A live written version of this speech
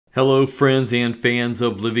Hello, friends and fans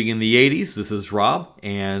of Living in the 80s. This is Rob,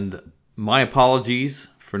 and my apologies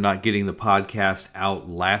for not getting the podcast out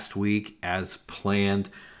last week as planned.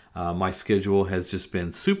 My schedule has just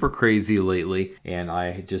been super crazy lately, and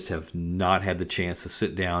I just have not had the chance to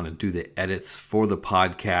sit down and do the edits for the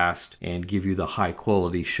podcast and give you the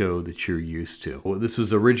high-quality show that you're used to. Well, this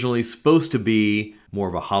was originally supposed to be more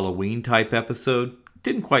of a Halloween type episode.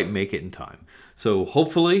 Didn't quite make it in time. So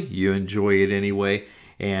hopefully you enjoy it anyway.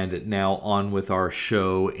 And now on with our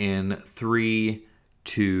show in 3,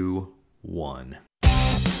 2, 1. I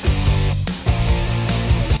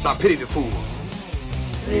pity the fool.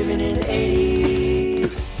 Living in the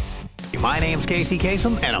 80s. My name's Casey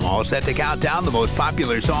Kasem, and I'm all set to count down the most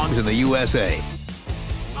popular songs in the USA.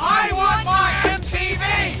 I want my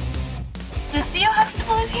MTV! Does Theo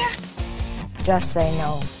Huxtable live here? Just say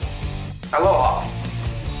no. Aloha.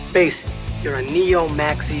 Base, you're a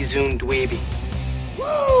neo-maxi Zune dweeby.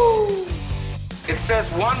 Woo! It says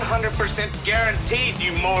 100% guaranteed,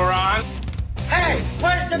 you moron. Hey,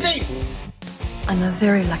 where's the meat? I'm a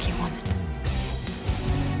very lucky woman.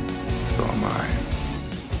 So am I.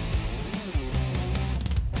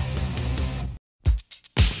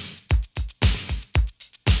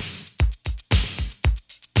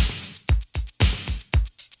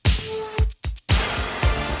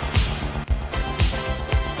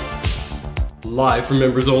 Live from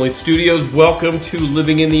Members Only Studios, welcome to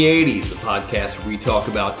Living in the 80s, a podcast where we talk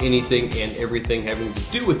about anything and everything having to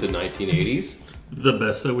do with the 1980s. The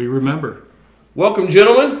best that we remember. Welcome,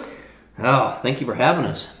 gentlemen. Oh, thank you for having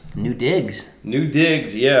us. New digs. New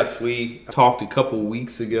digs, yes. We talked a couple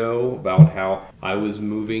weeks ago about how I was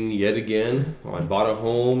moving yet again. Well, I bought a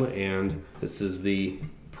home, and this is the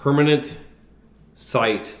permanent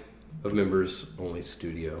site of Members Only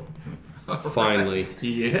Studio. Finally.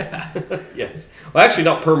 Yeah. Yes. Well, actually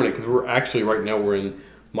not permanent, because right now we're in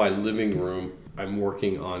my living room. I'm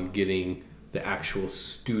working on getting the actual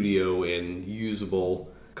studio and usable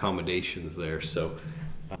accommodations there. So,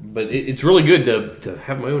 but it's really good to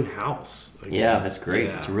have my own house again. Yeah, that's great.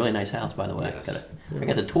 Yeah. It's a really nice house, by the way. Yes. I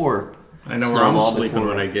got the tour. I know where I'm sleeping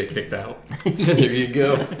when I get kicked out. There you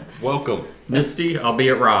go. Welcome. Misty, I'll be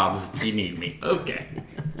at Rob's if you need me. Okay.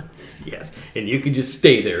 Yes, and you could just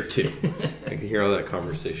stay there too. I can hear how that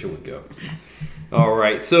conversation would go. All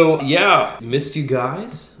right, so yeah, missed you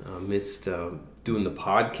guys. Missed doing the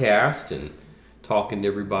podcast and talking to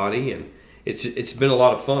everybody, and it's been a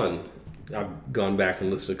lot of fun. I've gone back and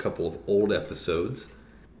listened to a couple of old episodes.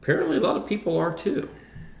 Apparently, a lot of people are too.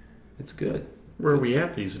 It's good. Where are we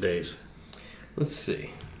at these days? Let's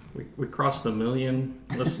see. We crossed the 1 million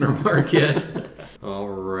listener mark yet. All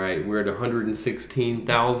right, we're at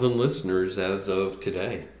 116,000 listeners as of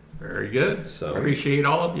today. Very good. So appreciate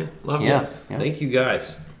all of you. Love Yes. you. Yeah. Thank you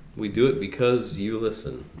guys. We do it because you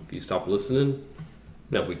listen. If you stop listening,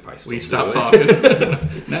 no, we'd probably still We do stopped it.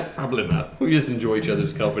 talking. No, probably not. We just enjoy each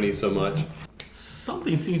other's company so much.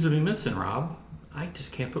 Something seems to be missing, Rob. I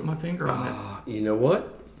just can't put my finger on it. You know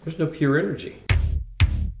what? There's no pure energy.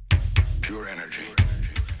 Pure energy.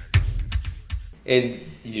 And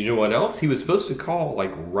you know what else? He was supposed to call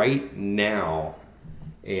like right now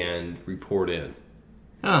and report in.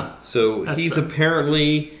 Huh. So That's he's fair.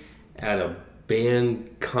 apparently at a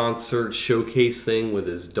band concert showcase thing with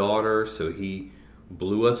his daughter. So he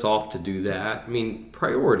blew us off to do that. I mean,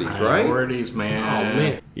 priorities, right? Priorities, man. Oh,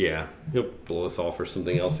 man. Yeah, he'll blow us off for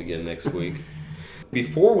something else again next week.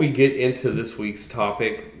 Before we get into this week's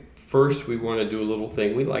topic, first we want to do a little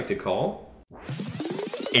thing we like to call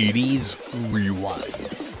 80s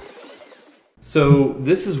Rewind. So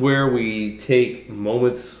this is where we take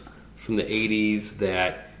moments from the 80s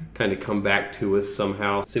that kind of come back to us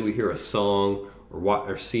somehow. Say we hear a song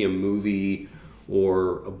or see a movie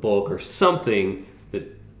or a book or something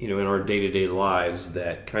that, you know, in our day-to-day lives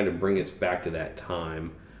that kind of bring us back to that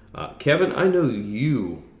time. Kevin, I know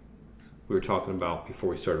we were talking about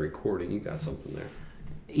before we started recording. You got something there.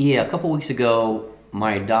 Yeah, a couple weeks ago,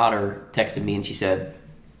 my daughter texted me and she said,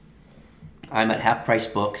 I'm at Half Price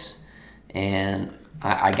Books and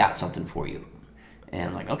I got something for you. And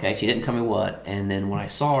I'm like, okay, she didn't tell me what. And then when I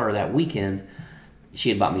saw her that weekend, she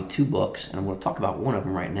had bought me 2 books, and I'm going to talk about one of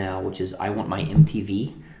them right now, which is I Want My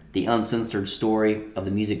MTV, The Uncensored Story of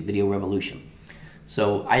the Music Video Revolution.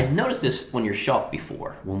 So I had noticed this on your shelf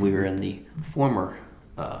before when we were in the former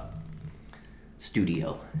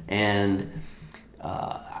studio, and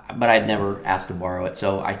but I'd never asked to borrow it.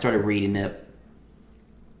 So I started reading it,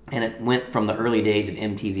 and it went from the early days of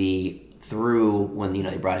MTV through when, you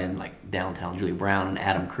know, they brought in like Downtown Julie Brown and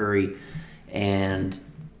Adam Curry, and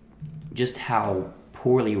just how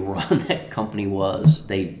poorly run that company was.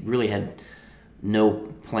 They really had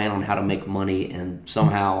no plan on how to make money, and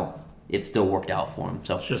somehow it still worked out for him.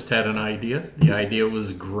 So Just had an idea. The idea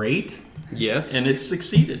was great. Yes. And it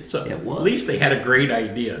succeeded. So It was. at least they had a great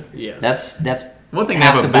idea. Yes. that's One thing to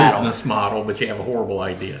half have a the battle. business model, but you have a horrible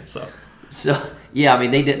idea. So yeah, I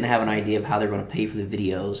mean, they didn't have an idea of how they're going to pay for the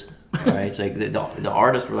videos. Right? It's like the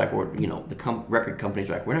artists were like, or the record companies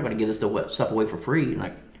were like, we're not going to give this stuff away for free. And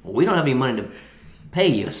like, well, we don't have any money to pay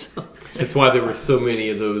you. So. That's why there were so many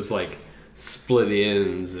of those like split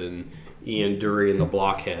ends and Ian Dury and the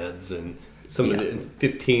Blockheads and some of the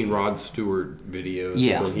 15 Rod Stewart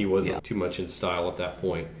videos when he wasn't too much in style at that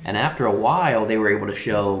point. And after a while, they were able to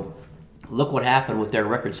show, look what happened with their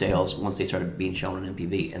record sales once they started being shown on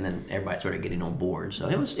MTV, and then everybody started getting on board. So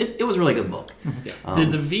it was a really good book. Yeah.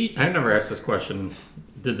 I've never asked this question.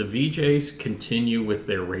 Did the VJs continue with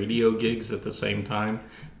their radio gigs at the same time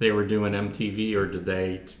they were doing MTV, or did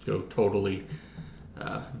they go totally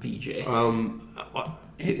VJ?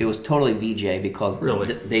 It was totally VJ because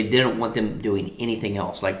they didn't want them doing anything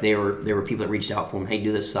else. Like there were people that reached out for them, hey,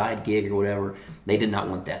 do this side gig or whatever. They did not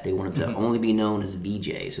want that. They wanted to only be known as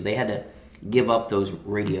VJ. So they had to give up those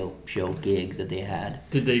radio show gigs that they had.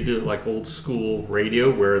 Did they do like old school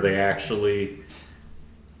radio where they actually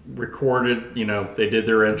recorded, they did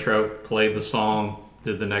their intro, played the song,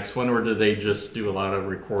 did the next one, or did they just do a lot of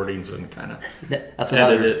recordings and kind of That's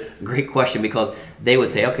another great question, because they would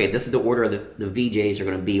say, okay, this is the order the VJs are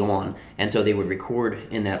going to be on, and so they would record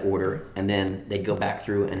in that order, and then they'd go back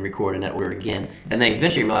through and record in that order again, and they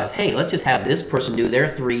eventually realized, hey, let's just have this person do their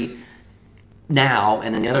 3 now,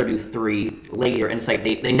 and then the other do 3 later, and it's like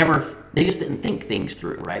they just didn't think things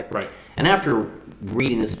through, right? Right. And after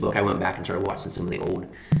reading this book, I went back and started watching some of the old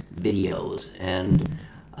videos, and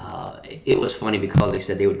it was funny because they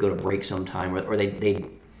said they would go to break sometime, or they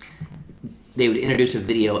would introduce a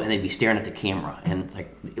video and they'd be staring at the camera, and it's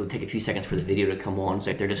like it would take a few seconds for the video to come on. It's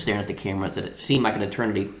like they're just staring at the camera. So it seemed like an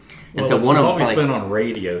eternity. And so one of them always been on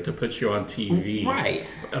radio to put you on TV, right?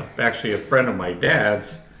 Actually, a friend of my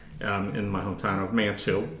dad's in my hometown of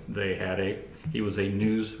Mansfield, he was a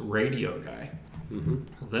news radio guy.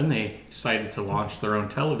 Mm-hmm. Then they decided to launch their own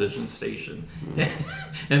television station.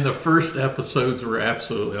 And the first episodes were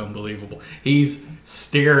absolutely unbelievable. He's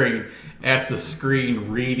staring at the screen,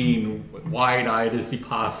 reading wide-eyed as he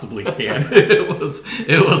possibly can. It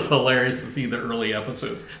was hilarious to see the early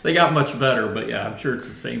episodes. They got much better, but yeah, I'm sure it's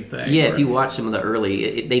the same thing. Yeah, if you watch some of the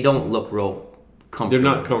early, they don't look real comfortable.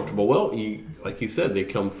 They're not comfortable. Well, like you said, they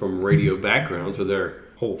come from radio backgrounds where their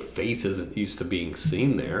whole face isn't used to being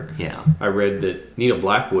seen there. Yeah. I read that Nina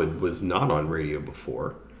Blackwood was not on radio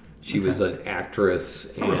before. She was an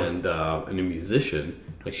actress and a musician.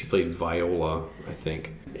 Like she played viola, I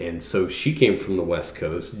think. And so she came from the West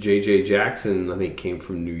Coast. J.J. Jackson, I think, came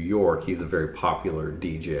from New York. He's a very popular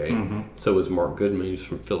DJ. Mm-hmm. So was Mark Goodman. He was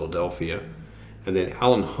from Philadelphia. And then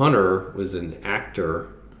Alan Hunter was an actor.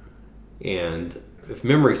 And if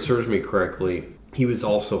memory serves me correctly, he was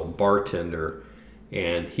also a bartender.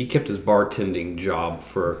 And he kept his bartending job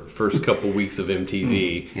for first couple weeks of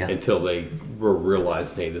MTV until they were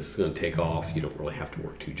realized, hey, this is going to take off. You don't really have to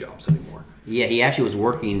work 2 jobs anymore. Yeah, he actually was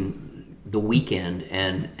working the weekend,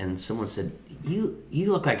 and someone said, you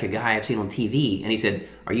look like a guy I've seen on TV. And he said,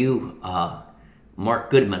 are you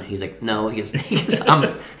Mark Goodman? He's like, no. He's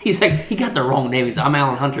like, he got the wrong name. He said, I'm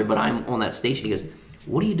Alan Hunter, but I'm on that station. He goes,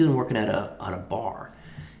 what are you doing working at a bar?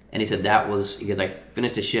 And he said because I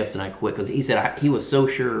finished a shift and I quit, because he said he was so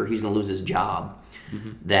sure he was going to lose his job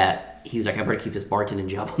that he was like, I better keep this bartending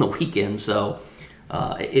job on the weekend. So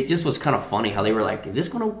it just was kind of funny how they were like, is this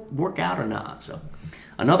going to work out or not? So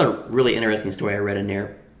another really interesting story I read in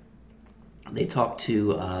there, they talked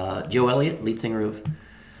to Joe Elliott, lead singer of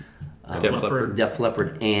Def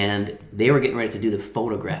Leppard, and they were getting ready to do the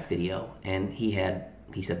Photograph video, and he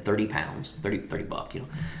said 30 pounds, $30,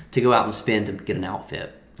 to go out and spend to get an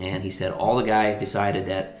outfit. And he said all the guys decided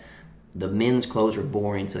that the men's clothes were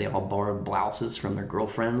boring, so they all borrowed blouses from their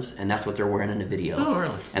girlfriends, and that's what they're wearing in the video. Oh,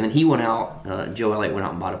 really? And then he went out, Joe Elliott went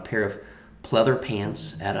out and bought a pair of pleather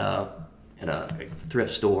pants at a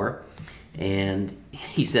thrift store, and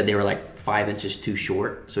he said they were like 5 inches too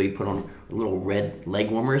short, so he put on little red leg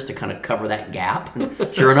warmers to kind of cover that gap.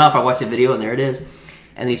 And sure enough, I watched the video, and there it is.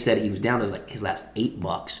 And he said he was down to his last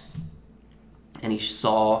 $8, and he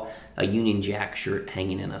saw a Union Jack shirt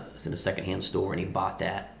hanging in a secondhand store, and he bought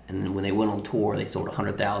that. And then when they went on tour, they sold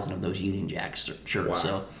 100,000 of those Union Jack shirts. Wow,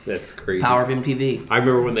 so that's crazy. Power of MTV. I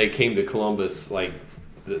remember when they came to Columbus, like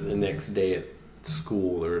the next day at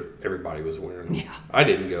school, everybody was wearing them. Yeah. I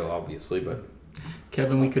didn't go, obviously, but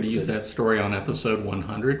Kevin, we could have used that story on episode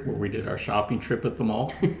 100 where we did our shopping trip at the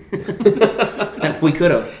mall. We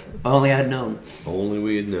could have. Only I had known. Only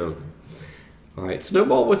we had known. All right,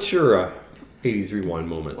 Snowball, what's your 80s rewind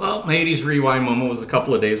moment? Well, my 80s rewind moment was a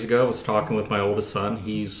couple of days ago. I was talking with my oldest son.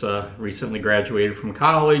 He's recently graduated from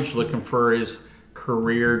college, looking for his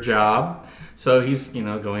career job. So he's,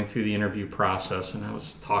 going through the interview process, and I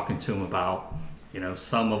was talking to him about,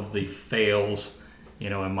 some of the fails,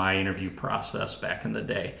 in my interview process back in the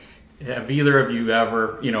day. Have either of you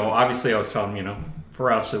ever, obviously I was telling him,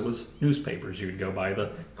 for us it was newspapers. You'd go by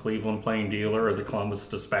the Cleveland Plain Dealer or the Columbus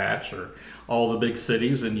Dispatch or all the big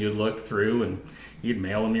cities, and you'd look through and you'd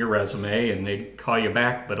mail them your resume and they'd call you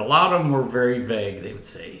back. But a lot of them were very vague. They would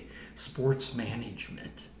say, sports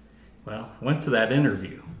management. Well, I went to that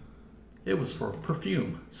interview. It was for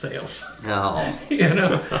perfume sales. Oh.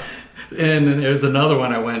 And then there's another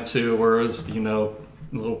one I went to where it was, a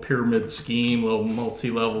little pyramid scheme, a little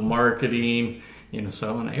multi-level marketing,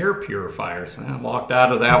 selling air purifiers. And I walked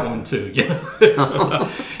out of that one too, so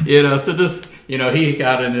just, he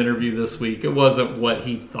got an interview this week. It wasn't what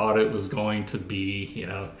he thought it was going to be,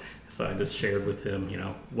 so I just shared with him,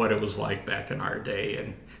 what it was like back in our day.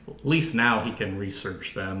 And at least now he can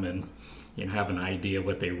research them and, have an idea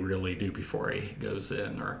what they really do before he goes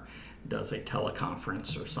in or does a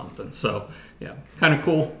teleconference or something. So, yeah, kind of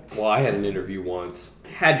cool. Well, I had an interview once.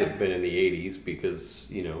 Had to have been in the 80s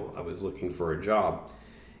because, I was looking for a job.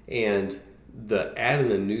 And the ad in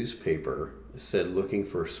the newspaper said looking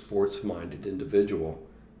for a sports-minded individual.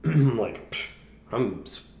 I'm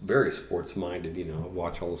very sports-minded. I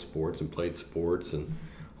watch all the sports and played sports and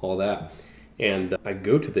all that. And I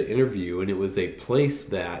go to the interview, and it was a place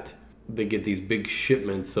that they get these big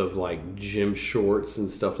shipments of like gym shorts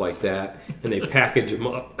and stuff like that, and they package them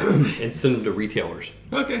up and send them to retailers.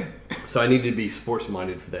 Okay. So I needed to be sports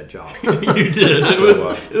minded for that job. You did.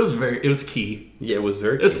 It was key. Yeah, it was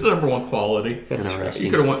very key. It's the number one quality. That's right. You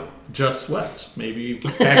could have went just sweats, maybe.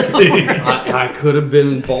 I could have been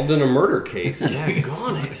involved in a murder case.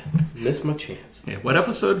 Daggone it. Missed my chance. Yeah. What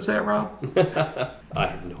episode is that, Rob? I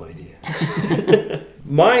have no idea.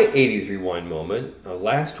 My 80s rewind moment,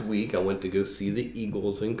 last week I went to go see the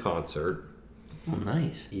Eagles in concert. Oh,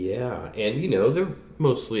 nice. Yeah, and they're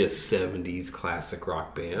mostly a 70s classic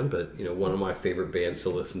rock band, but one of my favorite bands to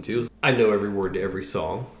listen to. I know every word to every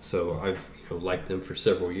song, so I've liked them for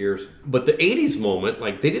several years. But the 80s moment,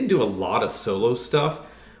 they didn't do a lot of solo stuff,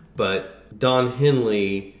 but Don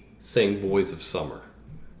Henley sang Boys of Summer.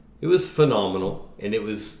 It was phenomenal, and it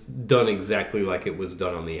was done exactly like it was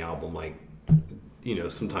done on the album.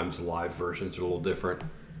 Sometimes live versions are a little different.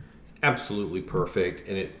 Absolutely perfect,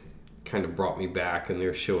 and it kind of brought me back, and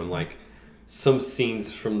they're showing some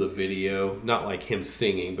scenes from the video, not like him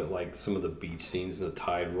singing, but some of the beach scenes and the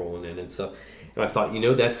tide rolling in and stuff. And I thought,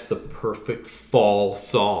 that's the perfect fall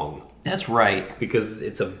song. That's right. Because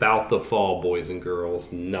it's about the fall, boys and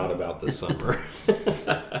girls, not about the summer.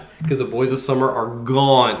 Because the boys of summer are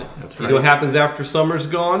gone. That's right. You know what happens after summer's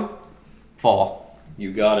gone? Fall.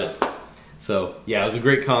 You got it. So, yeah, it was a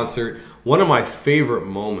great concert. One of my favorite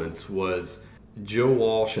moments was Joe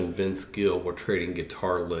Walsh and Vince Gill were trading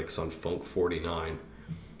guitar licks on Funk 49.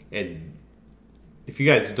 And if you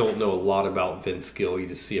guys don't know a lot about Vince Gill, you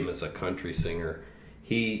just see him as a country singer.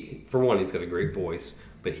 For one, he's got a great voice,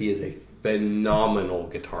 but he is a phenomenal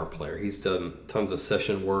guitar player. He's done tons of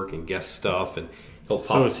session work and guest stuff, and he'll pop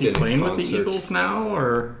So is he in playing with concerts. the Eagles now,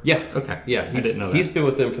 or? Yeah. Okay. Yeah, I didn't know that. He's been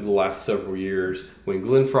with them for the last several years. When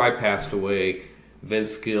Glenn Frey passed away,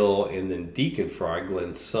 Vince Gill and then Deacon Frey,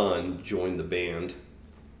 Glenn's son, joined the band.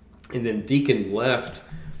 And then Deacon left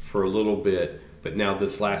for a little bit, but now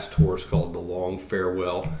this last tour is called The Long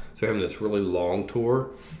Farewell. So they're having this really long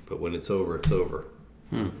tour, but when it's over, it's over.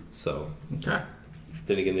 So, okay.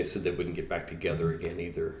 Then again, they said they wouldn't get back together again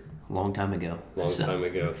either. Long time ago. Time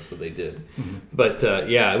ago, so they did. Mm-hmm. But,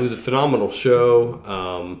 yeah, it was a phenomenal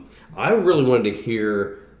show. I really wanted to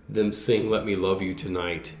hear them sing Let Me Love You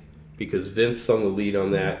Tonight, because Vince sung the lead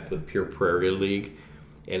on that with Pure Prairie League.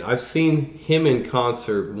 And I've seen him in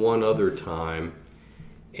concert one other time,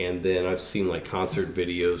 and then I've seen concert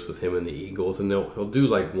videos with him and the Eagles, and he'll do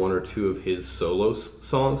one or two of his solo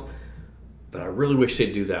songs. But I really wish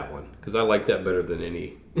they'd do that one, because I like that better than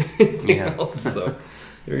anything else. So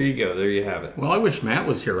there you go. There you have it. Well, I wish Matt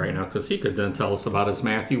was here right now, because he could then tell us about his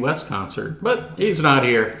Matthew West concert. But he's not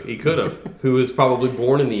here. He could have. Who was probably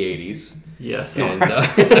born in the 80s. Yes. And,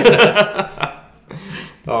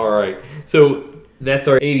 all right. So that's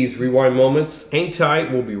our 80s rewind moments. Hang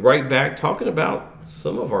tight. We'll be right back talking about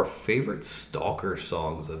some of our favorite stalker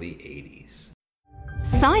songs of the 80s.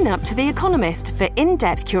 Sign up to The Economist for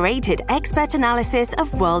in-depth curated expert analysis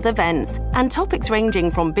of world events and topics ranging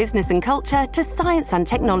from business and culture to science and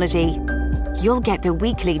technology. You'll get the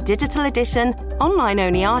weekly digital edition,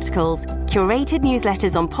 online-only articles, curated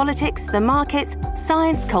newsletters on politics, the markets,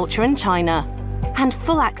 science, culture, and China, and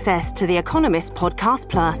full access to The Economist Podcast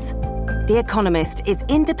Plus. The Economist is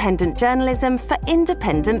independent journalism for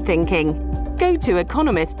independent thinking. Go to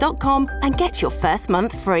economist.com and get your first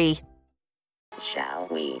month free. Shall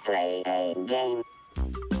we play a game?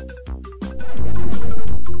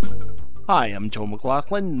 Hi, I'm Joel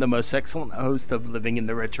McLaughlin, the most excellent host of Living in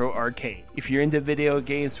the Retro Arcade. If you're into video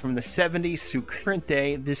games from the 70s through current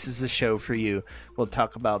day, this is the show for you. We'll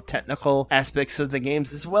talk about technical aspects of the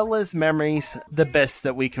games as well as memories, the best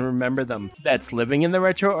that we can remember them. That's Living in the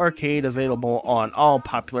Retro Arcade, available on all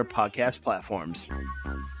popular podcast platforms.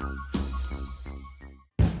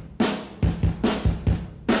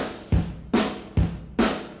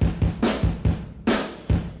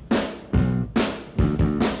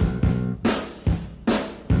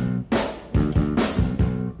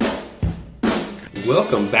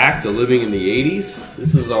 Welcome back to Living in the 80s.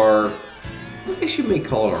 This is our, I guess you may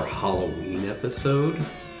call it our Halloween episode.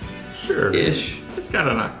 Sure. Ish. It's got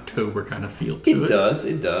an October kind of feel to it.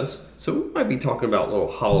 It does. So we might be talking about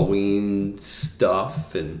little Halloween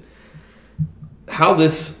stuff and how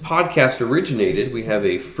this podcast originated. We have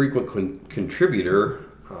a frequent contributor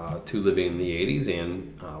to Living in the 80s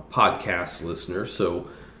and podcast listener. So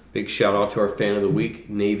big shout out to our fan of the week,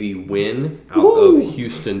 Navy Wynn, out of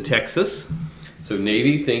Houston, Texas. So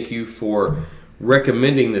Navy, thank you for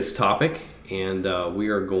recommending this topic, and we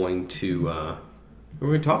are going to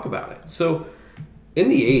talk about it. So in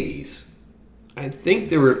the 80s, I think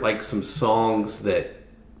there were like some songs that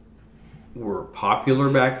were popular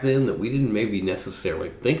back then that we didn't maybe necessarily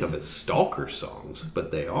think of as stalker songs, but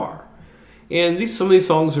they are. And some of these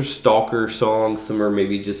songs are stalker songs, some are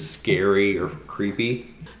maybe just scary or creepy.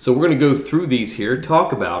 So we're going to go through these here,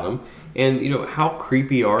 talk about them. And, how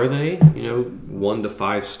creepy are they? 1 to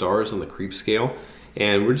 5 stars on the creep scale.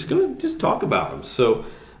 And we're just going to talk about them. So,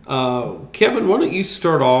 Kevin, why don't you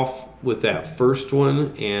start off with that first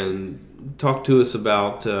one and talk to us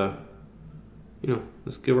about,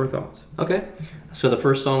 let's give our thoughts. Okay. So the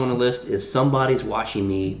first song on the list is Somebody's Watching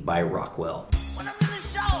Me by Rockwell. When I'm in the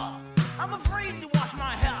shower, I'm afraid to wash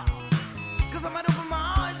my hair. 'Cause I might open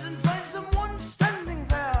my eyes and find someone standing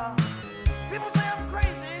there. People say I'm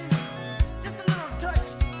crazy.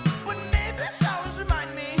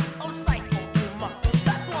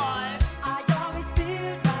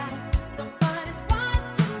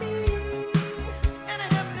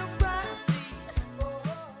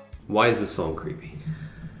 Why is this song creepy?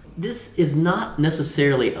 This is not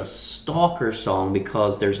necessarily a stalker song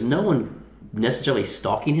because there's no one necessarily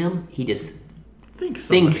stalking him. He just thinks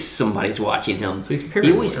somebody's watching him. So he's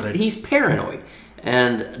paranoid. He's paranoid.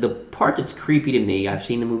 And the part that's creepy to me, I've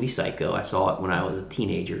seen the movie Psycho. I saw it when I was a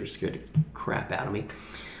teenager. It scared the crap out of me.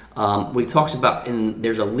 He talks about, and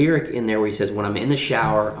there's a lyric in there where he says, when I'm in the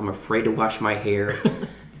shower, I'm afraid to wash my hair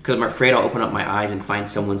because I'm afraid I'll open up my eyes and find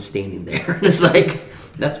someone standing there. It's like,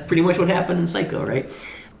 that's pretty much what happened in Psycho, right?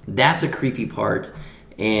 That's a creepy part.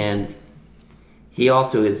 And he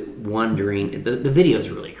also is wondering, the video is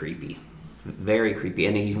really creepy. Very creepy.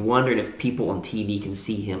 And he's wondering if people on TV can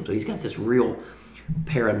see him. So he's got this real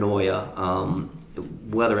paranoia,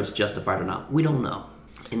 whether it's justified or not. We don't know.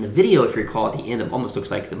 In the video, if you recall, at the end, it almost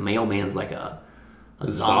looks like the mailman's like a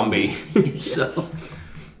zombie. Yes.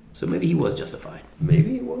 So maybe he was justified.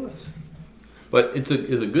 Maybe he was. But it's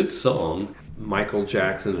a good song. Michael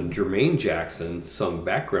Jackson and Jermaine Jackson sung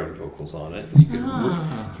background vocals on it. You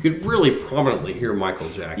could really prominently hear Michael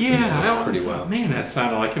Jackson pretty well. Man, that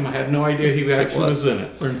sounded like him. I had no idea he actually was in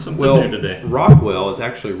it. Learned something new today. Rockwell is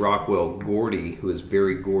actually Rockwell Gordy, who is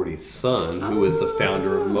Berry Gordy's son, who is the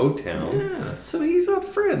founder of Motown. Yes. So he's got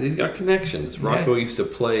friends. He's got connections. Rockwell used to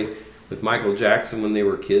play with Michael Jackson when they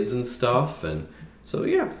were kids and stuff. And so,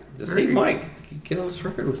 hey, Mike, get on this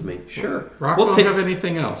record with me. Sure. Rockwell have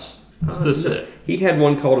anything else? Is this it? He had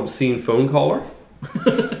one called Obscene Phone Caller.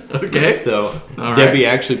 Okay. So Debbie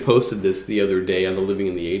actually posted this the other day on the Living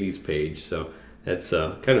in the 80s page. So that's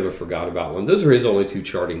kind of a forgot about one. Those are his only 2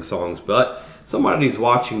 charting songs. But Somebody's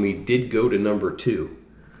Watching Me did go to number 2.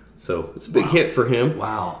 So it's a big hit for him.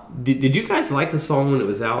 Wow. Did you guys like the song when it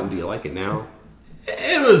was out, and do you like it now?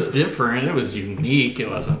 It was different. It was unique. It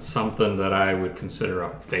wasn't something that I would consider a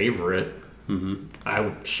favorite. Mm-hmm. I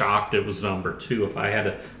was shocked it was number 2. If I had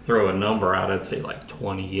to throw a number out, I'd say like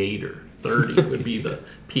 28 or 30 would be the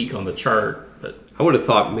peak on the chart. But I would have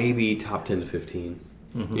thought maybe top 10 to 15.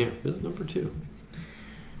 Mm-hmm. Yeah, it was number 2.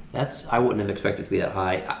 I wouldn't have expected it to be that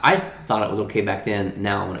high. I thought it was okay back then.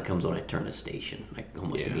 Now when it comes on, I turn the station like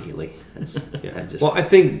almost immediately. Well, I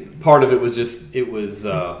think part of it was just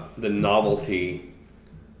the novelty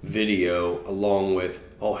video along with,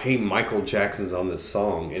 oh, hey, Michael Jackson's on this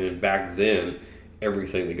song. And then back then,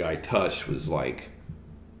 everything the guy touched was like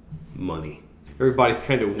money. Everybody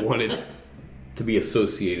kind of wanted to be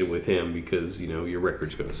associated with him because, your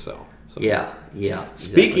record's going to sell. So. Yeah.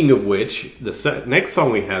 Speaking of which, the next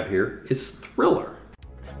song we have here is Thriller.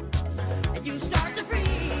 You start to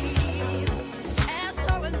freeze as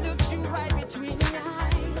someone looks you right between the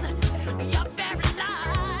eyes. You're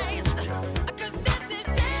paralyzed, 'cause this is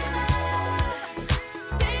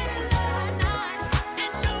Thriller night,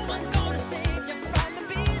 and no one's gonna save you from the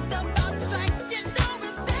beast about to strike. You know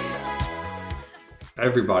it's Thriller.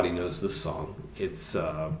 Everybody knows this song. It's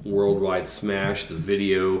a worldwide smash. The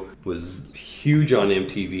video was huge on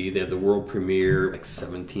MTV. They had the world premiere, like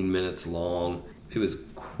 17 minutes long. It was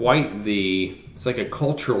it's like a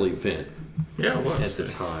cultural event. Yeah, it was. At the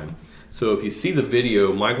time. So if you see the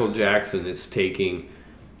video, Michael Jackson is taking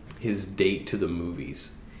his date to the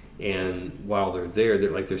movies. And while they're there,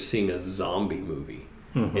 they're seeing a zombie movie.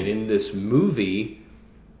 Mm-hmm. And in this movie,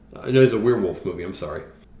 it's a werewolf movie, I'm sorry.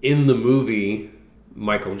 In the movie,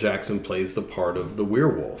 Michael Jackson plays the part of the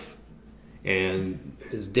werewolf. And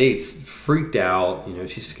his date's freaked out.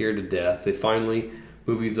 She's scared to death.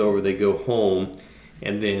 Movie's over, they go home.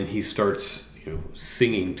 And then he starts,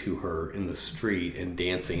 singing to her in the street and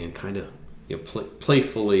dancing and kind of,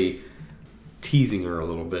 playfully teasing her a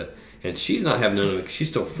little bit. And she's not having none of it because she's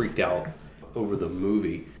still freaked out over the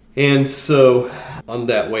movie. And so on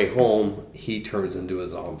that way home, he turns into a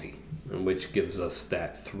zombie, which gives us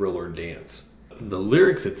that Thriller dance. The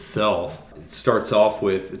lyrics itself, it starts off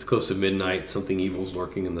with, it's close to midnight, something evil's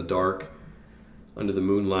lurking in the dark. Under the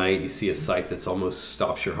moonlight, you see a sight that's almost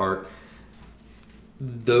stops your heart.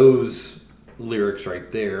 Those lyrics right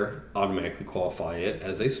there automatically qualify it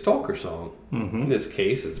as a stalker song. Mm-hmm. In this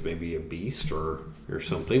case, it's maybe a beast or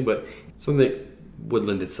something, but something that would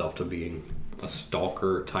lend itself to being a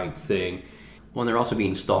stalker type thing. Well, they're also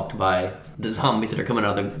being stalked by the zombies that are coming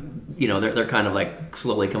out of they're kind of like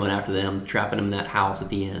slowly coming after them, trapping them in that house at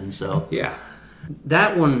the end. So yeah,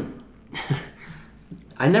 that one,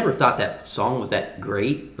 I never thought that song was that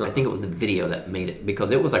great. I think it was the video that made it, because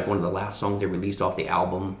it was like one of the last songs they released off the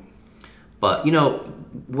album. But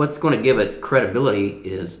what's going to give it credibility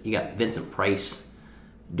is you got Vincent Price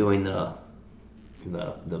doing the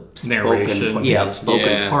narration, the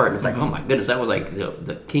spoken part. And it's like, oh my goodness, that was like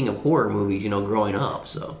the king of horror movies, growing up.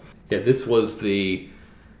 So yeah, this was the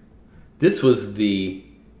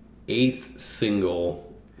 8th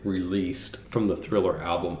single released from the Thriller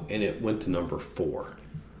album, and it went to number 4.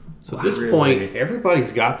 So at this point,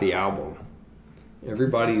 everybody's got the album.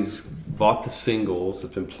 Everybody's bought the singles.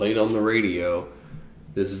 It's been played on the radio.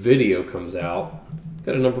 This video comes out,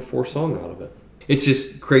 got a number 4 song out of it. It's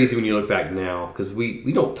just crazy when you look back now, because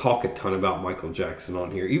we don't talk a ton about Michael Jackson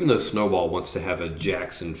on here, even though Snowball wants to have a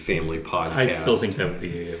Jackson family podcast. I still think that would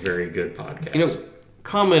be a very good podcast.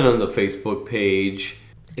 Comment on the Facebook page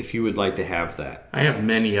if you would like to have that. I have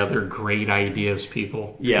many other great ideas,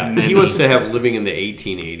 people. Yeah, he wants to have Living in the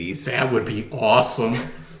 1880s. That would be awesome.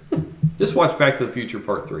 Just watch Back to the Future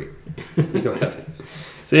Part 3. You don't have it.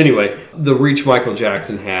 So anyway, the reach Michael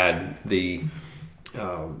Jackson had,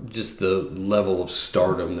 just the level of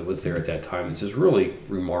stardom that was there at that time is just really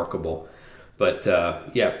remarkable. But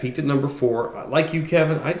peaked at number 4. Like you,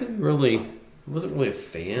 Kevin, I wasn't really a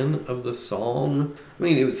fan of the song. I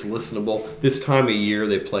mean, it was listenable. This time of year,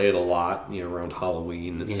 they play it a lot, around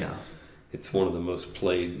Halloween. It's one of the most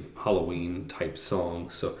played Halloween type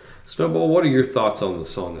songs. So, Snowball, what are your thoughts on the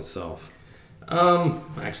song itself?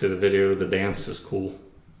 Actually, the video, the dance is cool.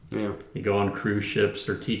 Yeah. You go on cruise ships,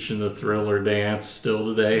 they're teaching the Thriller dance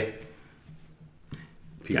still today.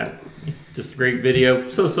 Got just a great video.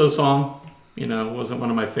 So song. Wasn't one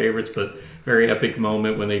of my favorites, but very epic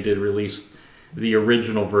moment when they did release the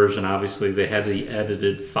original version. Obviously, they had the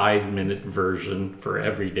edited 5-minute version for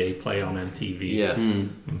everyday play on MTV. Yes.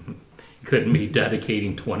 Mm-hmm. Couldn't be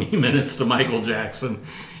dedicating 20 minutes to Michael Jackson,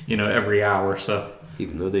 every hour. So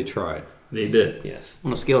even though they tried. They did. Yes.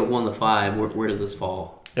 On a scale of 1 to 5, where does this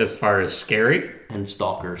fall? As far as scary? And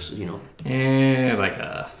stalkers, like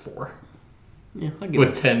a 4. Yeah, I'll give with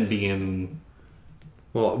it 10 being...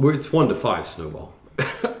 Well, it's 1 to 5, Snowball. I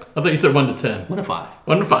thought you said 1 to 10. 1 to 5.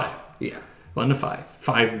 1 to 5. Yeah. 1 to 5.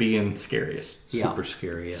 5 being scariest. Super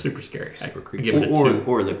scary, yeah. Super scary. Super creepy. I'd give it a 2.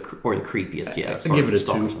 Or the creepiest, yeah. I'd give it a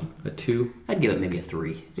 2. A 2? I'd give it maybe a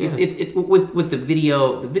 3. Yeah. It's with the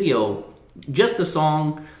video, just the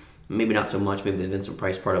song maybe not so much, maybe the Vincent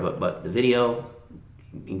Price part of it, but the video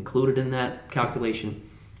included in that calculation,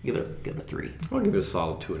 give it a 3. I'll give it a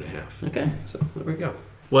solid 2.5. Okay. So there we go.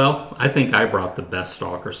 Well, I think I brought the best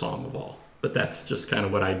Stalker song of all, but that's just kind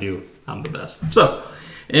of what I do. I'm the best. So,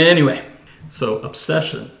 anyway,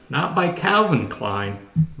 Obsession, not by Calvin Klein,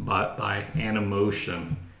 but by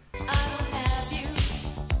Animotion.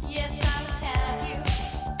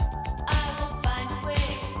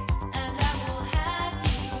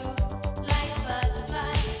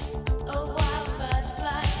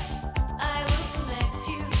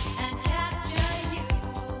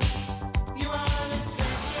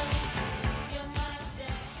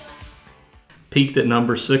 Peaked at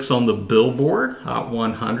number 6 on the Billboard Hot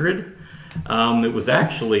 100. It was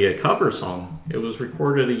actually a cover song. It was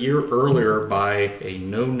recorded a year earlier by a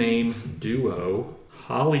no-name duo,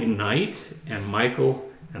 Holly Knight and Michael,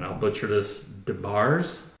 and I'll butcher this,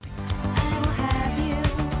 DeBars.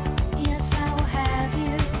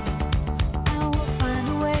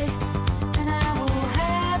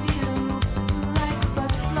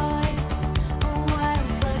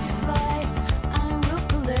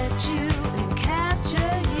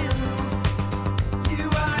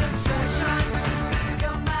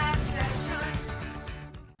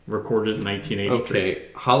 Recorded in 1983.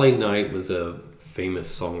 Okay, Holly Knight was a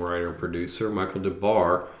famous songwriter and producer. Michael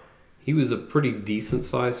DeBar, he was a pretty decent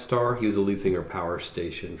sized star. He was a lead singer of Power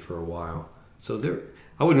Station for a while. So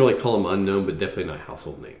I wouldn't really call them unknown, but definitely not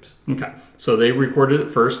household names. Okay, so they recorded it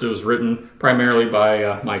first. It was written primarily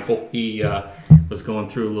by Michael. He was going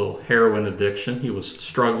through a little heroin addiction. He was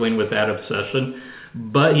struggling with that obsession,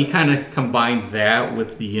 but he kind of combined that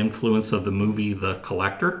with the influence of the movie The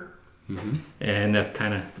Collector. Mm-hmm. And that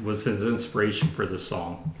kind of was his inspiration for the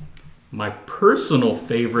song. My personal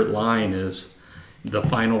favorite line is the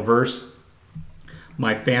final verse.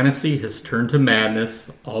 My fantasy has turned to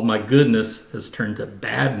madness. All my goodness has turned to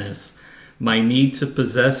badness. My need to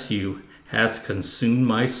possess you has consumed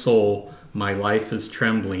my soul. My life is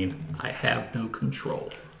trembling. I have no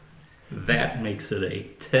control. That makes it a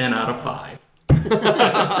 10 out of 5.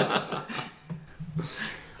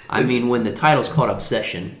 I mean, when the title's called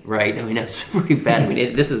Obsession, right? I mean, that's pretty bad. I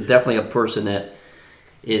mean, this is definitely a person that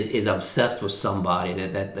is obsessed with somebody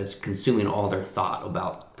that's consuming all their thought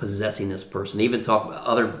about possessing this person. They even talk about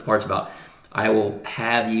other parts about, I will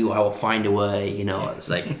have you, I will find a way. You know, it's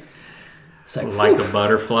like a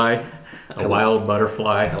butterfly, a wild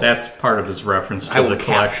butterfly. That's part of his reference to The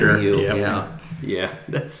Collector. You. Yep. Yeah.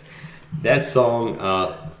 That song.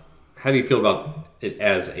 How do you feel about it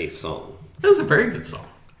as a song? It was a very good song.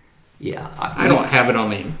 Yeah, I don't have it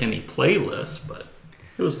on any playlist, but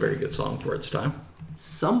it was a very good song for its time.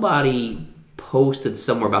 Somebody posted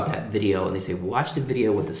somewhere about that video, and they say, watch the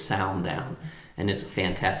video with the sound down. And it's a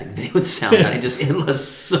fantastic video with sound down. It was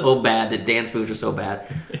so bad. The dance moves are so bad.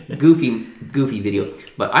 Goofy video.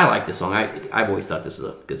 But I like this song. I've always thought this was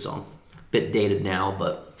a good song. Bit dated now,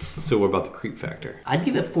 but... So what about the creep factor? I'd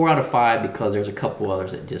give it 4 out of 5 because there's a couple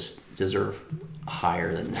others that just deserve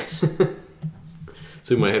higher than this.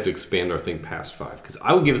 So we might have to expand our thing past 5, because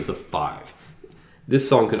I would give us a 5. This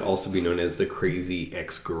song could also be known as the crazy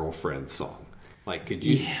ex-girlfriend song. Like, could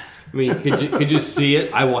you? Yeah. I mean, could you see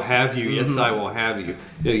it? I will have you. Yes, I will have you.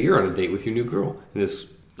 You know, you're on a date with your new girl, and this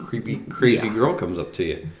creepy, crazy girl comes up to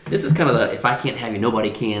you. This is kind of the "if I can't have you, nobody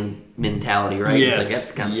can" mentality, right? Yes. It's like,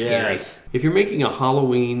 that's kind of scary. If you're making a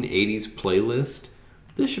Halloween '80s playlist,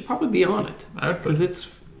 this should probably be on it because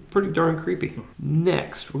it's pretty darn creepy.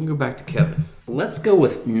 Next, we're gonna go back to Kevin. Let's go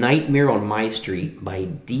with "Nightmare on My Street" by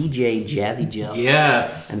DJ Jazzy Jeff.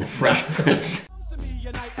 Yes, and the Fresh Prince.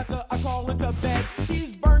 I call into bed.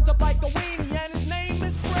 He's burnt up like a weenie and his name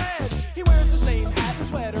is Fred. He wears the same hat and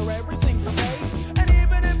sweater every single day. And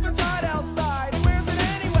even if it's hot outside, he wears it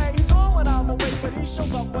anyway. He's home when I'm awake, but he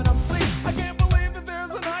shows up when I'm asleep. I can't believe that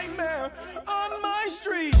there's a nightmare on my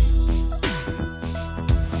street.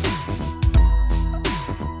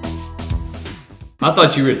 I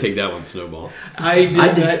thought you were going to take that one, Snowball. I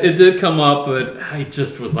did. It did come up, but I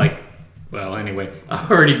just was like, well, anyway, I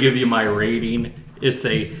already give you my rating. It's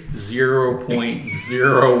a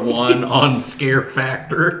 0.01 on scare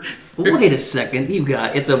factor. Wait a second,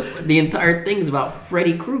 the entire thing's about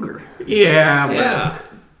Freddy Krueger. Yeah, but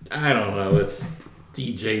I don't know. It's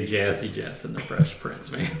DJ Jazzy Jeff and the Fresh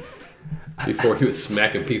Prince, man. Before he was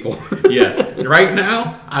smacking people. Yes. Right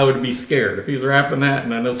now, I would be scared if he was rapping that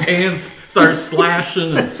and then those hands start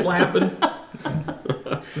slashing and slapping.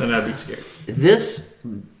 Then I'd be scared.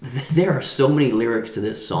 There are so many lyrics to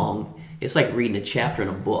this song. It's like reading a chapter in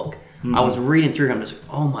a book. Mm-hmm. I was reading through it, I'm just like,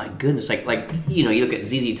 oh my goodness. Like you know, you look at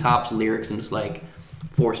ZZ Top's lyrics and it's like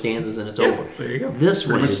 4 stanzas and it's Yeah, over. there you go. This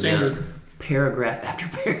one Pretty is standard. just paragraph after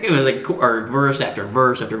paragraph. It was like or verse after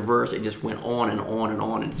verse after verse. It just went on and on and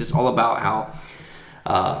on. It's just all about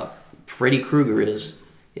how Freddy Krueger is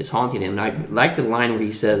haunting him. And I like the line where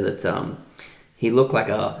he says that he looked like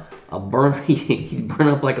a burn. He's burned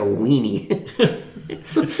up like a weenie,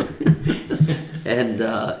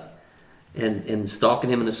 and stalking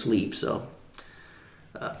him in his sleep. So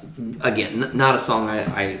again, not a song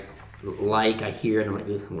I like. I hear it. I'm like,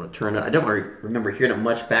 I'm gonna turn it. I don't remember hearing it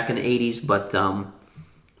much back in the '80s, but I'll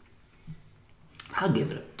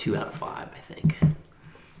give it a 2 out of 5. I think.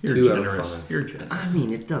 You're 2 out of generous. 5. You're generous. I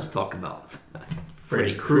mean, it does talk about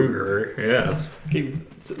Freddy Krueger. Yes. Okay,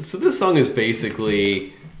 so this song is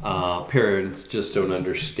basically parents just don't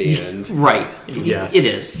understand. Right. Yes. It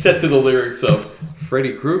is. Set to the lyrics of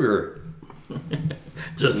Freddy Krueger.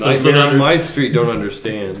 Just Nightmare on My Street don't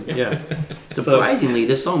understand. Yeah. Surprisingly,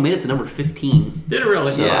 this song made it to number 15. Did it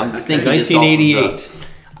really? So Yeah. I'm just thinking 1988.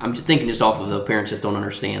 I'm just thinking just off of the parents just don't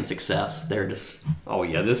understand success. They're just Oh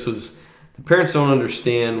yeah, this was The Parents Don't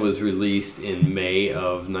Understand was released in May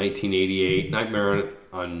of 1988. Nightmare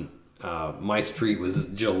on My Street was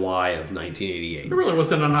July of 1988. It really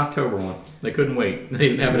wasn't an October one. They couldn't wait. They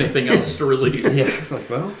didn't have anything else to release. Yeah, like,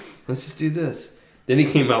 well, let's just do this. Then he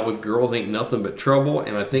came out with Girls Ain't Nothing But Trouble,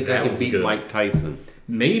 and I think That I can was beat good. Mike Tyson.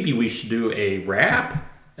 Maybe we should do a rap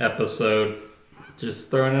episode.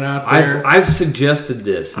 Just throwing it out there. I've suggested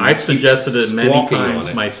this. I've suggested it many Squawking times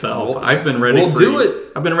on it. myself. We'll- I've been ready. we'll for do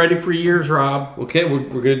it. I've been ready for years, Rob. Okay, we're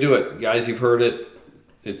going to do it. Guys, you've heard it.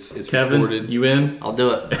 It's Kevin, recorded. you in? I'll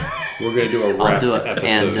do it. We're going to do a rap I'll do it.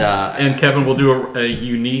 episode. And Kevin will do a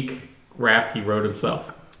unique rap he wrote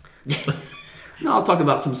himself. No, I'll talk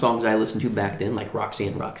about some songs I listened to back then, like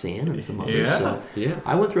Roxanne, and some others. Yeah. So Yeah.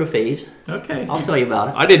 I went through a phase. Okay. I'll tell you about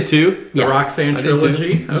it. I did too. The Yeah. Roxanne I did too.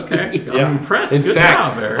 trilogy. Okay. Yeah. I'm impressed. In Good fact,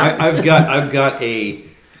 job, Eric. I've got a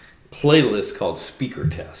playlist called Speaker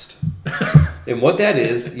Test. And what that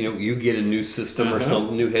is, you get a new system or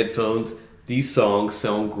something, new headphones. These songs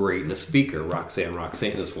sound great in a speaker. Roxanne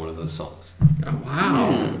is one of those songs. Oh,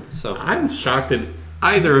 wow. So I'm shocked that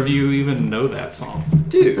either of you even know that song.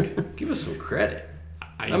 dude, give us some credit.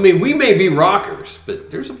 I mean, we may be rockers,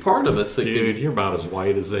 but there's a part of us that Dude, you're about as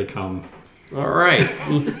white as they come. All right.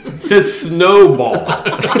 It says Snowball.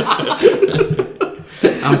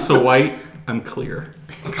 I'm so white, I'm clear.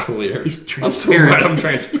 Clear. He's transparent. I'm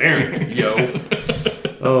transparent, yo.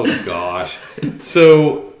 Oh, gosh.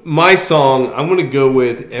 So, my song, I'm going to go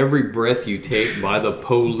with Every Breath You Take by the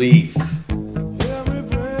Police. Every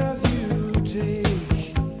breath you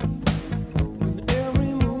take, and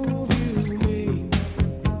every move you make,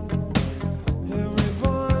 every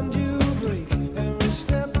bond you break, every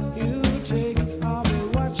step you take, I'll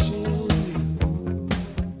be watching you.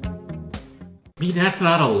 I mean, that's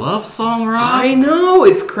not a love song, Rob? I know,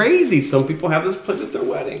 it's crazy. Some people have this played at their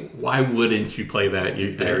wedding. Why wouldn't you play that?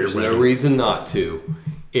 There's no reason not to.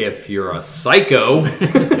 If you're a psycho,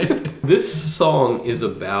 this song is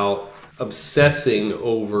about obsessing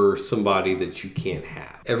over somebody that you can't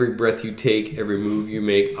have. Every breath you take, every move you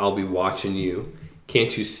make, I'll be watching you.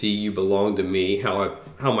 Can't you see you belong to me? How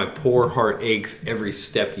my poor heart aches every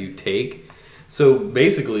step you take. So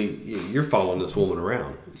basically, you're following this woman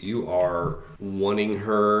around. You are wanting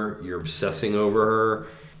her. You're obsessing over her.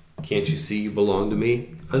 Can't you see you belong to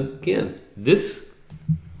me? Again, this,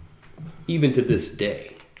 even to this day,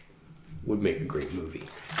 would make a great movie.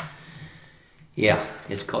 Yeah,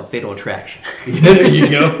 it's called Fatal Attraction. There you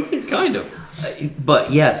go. Kind of.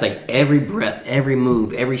 But yeah, it's like every breath, every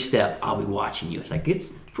move, every step, I'll be watching you. It's like, it's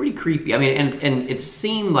pretty creepy. I mean, and it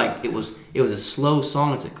seemed like it was a slow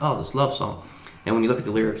song. It's like, oh, this love song. And when you look at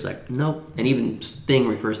the lyrics, like, nope. And even Sting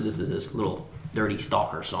refers to this as this little dirty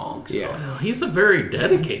stalker song. So. Yeah. Well, he's a very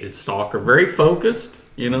dedicated stalker, very focused.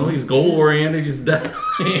 He's goal oriented. He's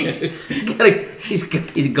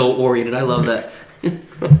he's goal oriented. I love that.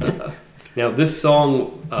 Now, this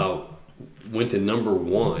song went to number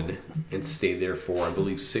 1 and stayed there for, I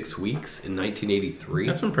believe, 6 weeks in 1983.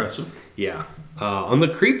 That's impressive. Yeah. On the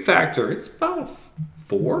creep factor, it's about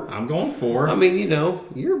 4. I'm going 4. I mean,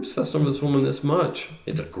 you're obsessed over this woman this much.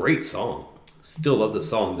 It's a great song. Still love the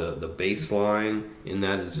song. The bass line in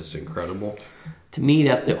that is just incredible. To me,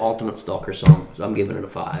 that's the ultimate stalker song. So I'm giving it a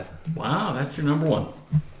 5. Wow, that's your number 1.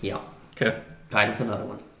 Yeah. Okay. Tied with another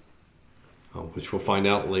one. Oh, which we'll find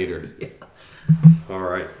out later. Yeah. All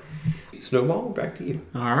right. Snowball, back to you.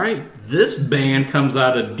 All right. This band comes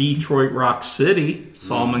out of Detroit Rock City.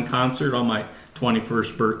 Saw them in concert on my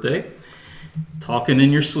 21st birthday. Talking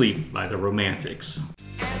in Your Sleep by the Romantics.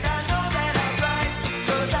 The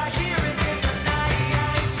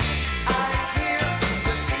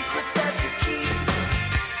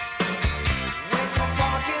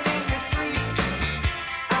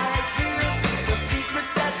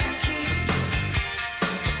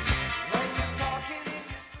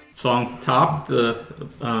Song topped the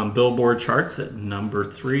Billboard charts at number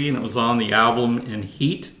 3, and it was on the album In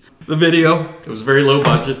Heat. The video, it was very low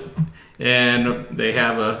budget, and they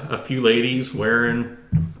have a few ladies wearing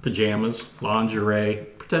pajamas, lingerie,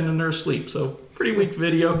 pretending they're asleep. So pretty weak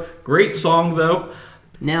video. Great song, though.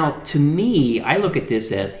 Now, to me, I look at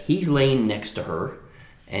this as he's laying next to her,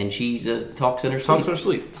 and she's talks in her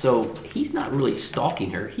sleep. So he's not really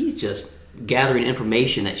stalking her. He's just gathering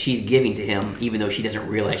information that she's giving to him, even though she doesn't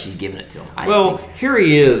realize she's giving it to him. Here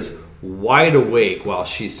he is, wide awake while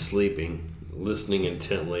she's sleeping, listening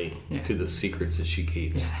intently to the secrets that she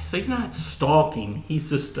keeps. Yeah, so he's not stalking. He's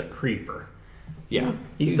just a creeper. Yeah,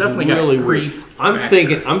 he's definitely really got creep.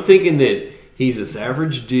 I'm thinking that he's this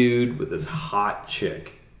average dude with this hot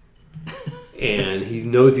chick, and he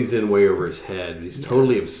knows he's in way over his head. But he's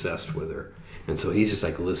totally obsessed with her. And so he's just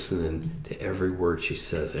like listening to every word she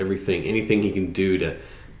says, anything he can do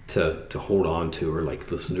to hold on to her,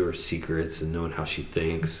 like listen to her secrets and knowing how she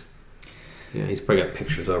thinks. Yeah, he's probably got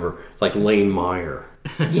pictures of her, like Lane Meyer.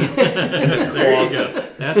 Yeah. There you go.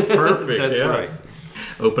 That's perfect. That's right.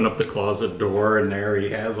 Open up the closet door, and there he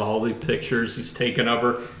has all the pictures he's taken of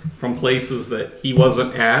her from places that he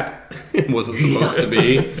wasn't at. Wasn't supposed to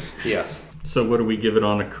be. Yes. So what do we give it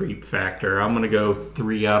on a creep factor? I'm going to go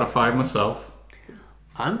 3 out of 5 myself.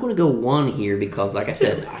 I'm going to go 1 here because, like I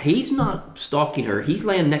said, he's not stalking her. He's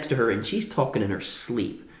laying next to her, and she's talking in her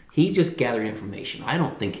sleep. He's just gathering information. I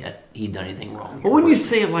don't think he's done anything wrong. Well, when you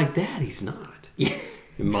say it like that, he's not. Yeah.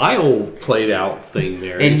 My old played out thing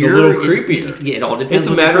there and is a little creepier. It all depends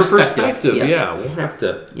on It's a matter of perspective. perspective. Yes. Yeah, we'll have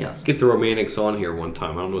to get the Romantics on here one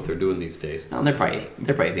time. I don't know what they're doing these days. No, they're probably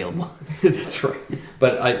available. That's right.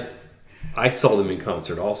 But I saw them in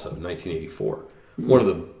concert also in 1984. One of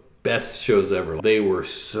the best shows ever. They were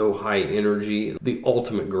so high energy. The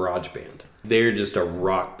ultimate garage band. They're just a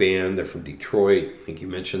rock band. They're from Detroit. I think you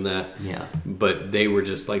mentioned that. Yeah. But they were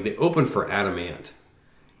just like, they opened for Adam Ant.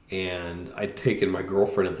 And I'd taken my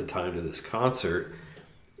girlfriend at the time to this concert,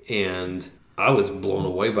 and I was blown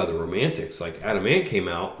away by the Romantics. Like, Adam Ant came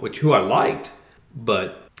out, who I liked,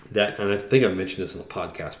 but that, and I think I've mentioned this in the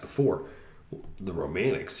podcast before, the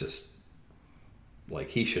Romantics just,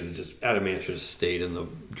 like, Adam Ant should have stayed in the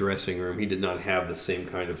dressing room. He did not have the same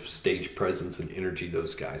kind of stage presence and energy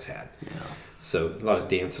those guys had. Yeah. So, a lot of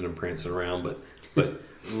dancing and prancing around, but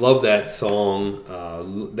love that song.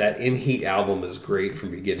 That In Heat album is great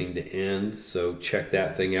from beginning to end, so check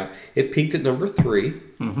that thing out. It peaked at number 3.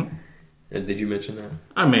 Mm-hmm. And did you mention that?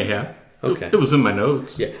 I may have. Okay. It was in my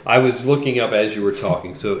notes. Yeah, I was looking up as you were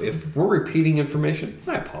talking, so if we're repeating information,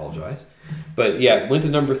 I apologize. But yeah, it went to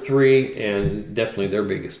number 3, and definitely their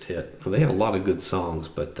biggest hit. Well, they had a lot of good songs,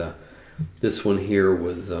 but this one here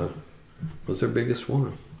was their biggest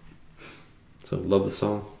one. So love the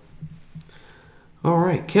song. All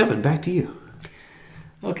right, Kevin, back to you.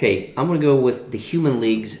 Okay, I'm going to go with the Human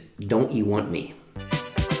League's Don't You Want Me.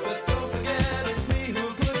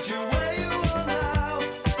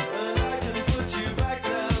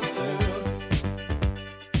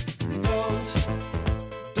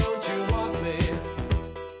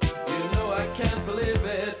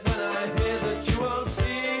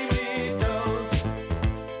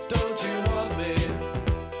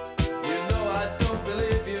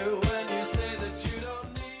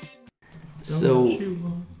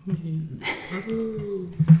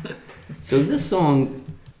 So this song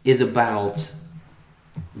is about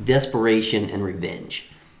desperation and revenge.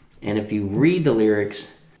 And if you read the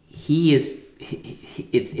lyrics, it's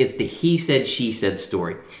the he said, she said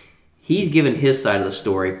story. He's given his side of the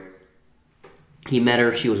story. He met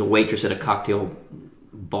her. She was a waitress at a cocktail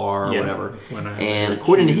bar or whatever. And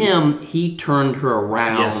according to him, he turned her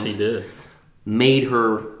around. Yes, he did. Made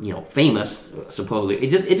her, famous, supposedly. It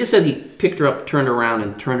just says he picked her up, turned her around,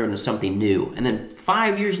 and turned her into something new. And then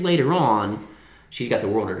 5 years later on, she's got the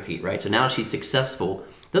world at her feet, right? So now she's successful.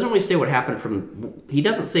 Doesn't really say what happened he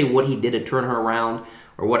doesn't say what he did to turn her around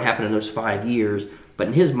or what happened in those 5 years. But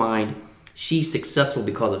in his mind, she's successful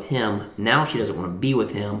because of him. Now she doesn't want to be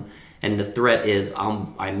with him. And the threat is,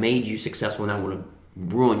 I made you successful, and I want to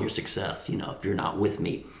ruin your success, if you're not with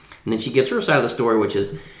me. And then she gives her side of the story, which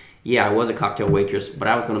is, yeah, I was a cocktail waitress, but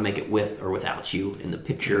I was going to make it with or without you in the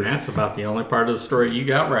picture. And that's about the only part of the story you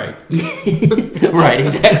got right. Right,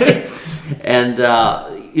 exactly. And,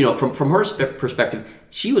 from her perspective,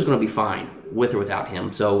 she was going to be fine with or without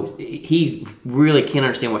him. So he really can't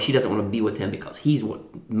understand why she doesn't want to be with him because he's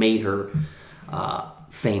what made her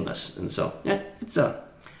famous. And so it's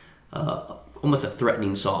almost a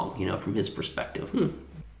threatening song, from his perspective.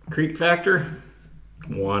 Creep factor?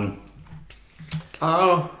 1.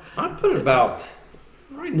 I put it about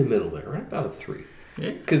right in the middle there, right about a 3.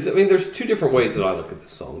 Because, I mean, there's two different ways that I look at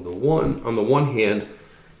this song. On the one hand,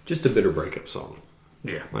 just a bitter breakup song.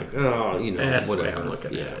 Yeah. Like, oh, That's whatever. the way I'm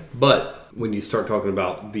looking at it. But when you start talking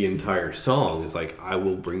about the entire song, it's like, I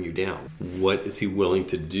will bring you down. What is he willing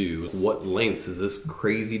to do? What lengths is this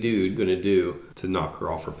crazy dude going to do to knock her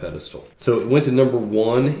off her pedestal? So it went to number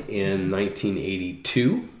 1 in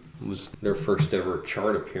 1982. It was their first ever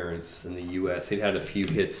chart appearance in the U.S. They'd had a few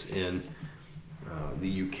hits in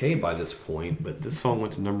the UK by this point, but this song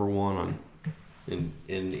went to number 1 in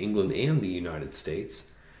England and the United States.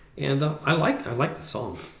 And I like the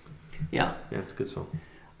song. Yeah. Yeah, it's a good song.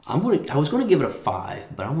 I was going to give it a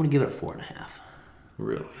 5, but I want to give it a 4.5.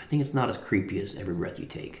 Really? I think it's not as creepy as Every Breath You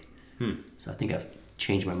Take. So I think I've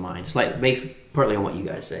changed my mind. It's like based partly on what you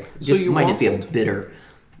guys say. So you might just be a waffled. bitter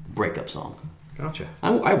breakup song. Gotcha. I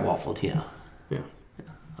waffled, yeah. Yeah.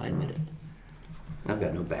 I admit it. I've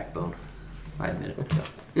got no backbone. I admit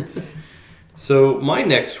it. So my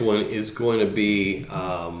next one is going to be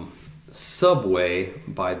Subway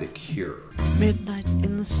by The Cure. Midnight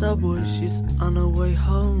in the subway, she's on her way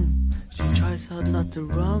home. She tries hard not to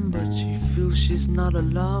run, but she feels she's not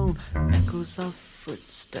alone. Echoes of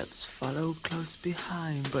footsteps follow close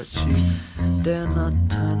behind, but she dare not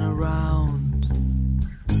turn around.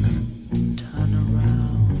 Turn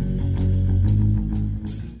around.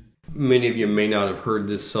 Many of you may not have heard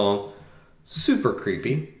this song. Super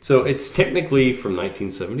creepy. So it's technically from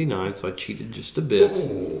 1979, so I cheated just a bit.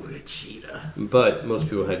 Oh, cheetah. But most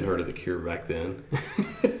people hadn't heard of The Cure back then.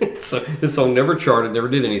 So this song never charted, never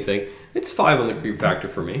did anything. It's 5 on the creep factor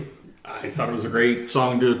for me. I thought it was a great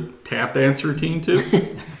song to tap dance routine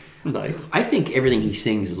to. Nice. I think everything he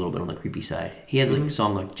sings is a little bit on the creepy side. He has like a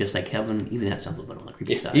song like Just Like Heaven. Even that sounds a little bit on the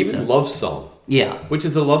creepy side. Even Love Song. Yeah. Which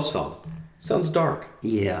is a love song. Sounds dark.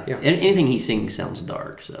 Yeah. And anything he sings sounds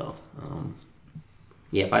dark. So,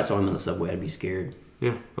 yeah, if I saw him in the subway, I'd be scared.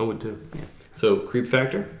 Yeah, I would too. Yeah. So creep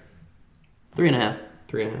factor? 3.5.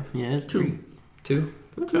 3.5? Yeah, it's 2. 2?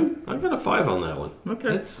 Okay. I got a 5 on that one. Okay.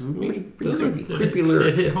 That's pretty those are creepy. creepy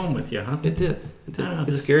lyrics. It hit home with you, huh? It did. It did. Oh,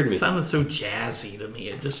 It scared me. It sounded so jazzy to me.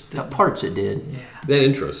 It just Parts it did. Yeah. That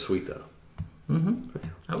intro is sweet though.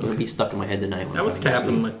 I It'll be stuck in my head tonight. When I was I'm falling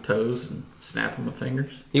tapping asleep. my toes and snapping my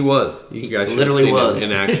fingers. He was. You guys should Literally have seen was. it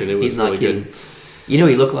in action. It was He's not really kidding. good. You know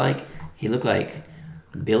what he looked like? He looked like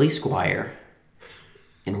Billy Squire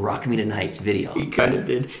in Rock Me Tonight's video. He kind of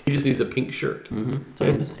did. He just needs a pink shirt. So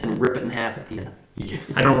and rip it in half at the end. Yeah.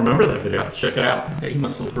 I don't remember that video. Let's check it out. Yeah, he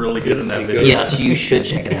must look really good in that video. Yeah, you should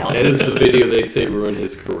check it out. That is the video they say ruined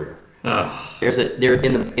his career. There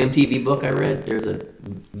in the MTV book I read. There's a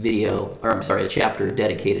video, or I'm sorry, a chapter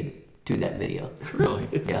dedicated to that video. Really?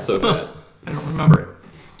 It's so bad. I don't remember it.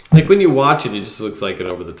 Like when you watch it, it just looks like an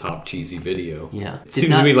over-the-top cheesy video. Yeah. It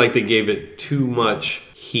seems to me like they gave it too much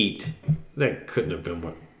heat. That couldn't have been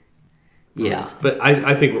what. Yeah. But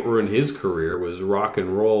I think what ruined his career was rock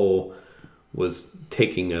and roll was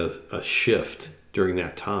taking a shift during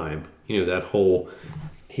that time. You know, that whole...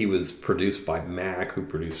 He was produced by Mac, who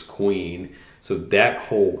produced Queen. So that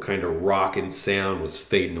whole kind of rock and sound was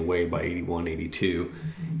fading away by 81, 82.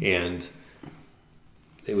 And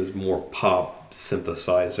it was more pop,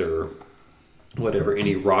 synthesizer, whatever.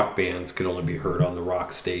 Any rock bands could only be heard on the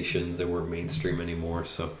rock stations. They weren't mainstream anymore.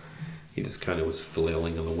 So he just kind of was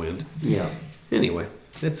flailing in the wind. Yeah. Anyway,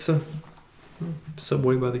 it's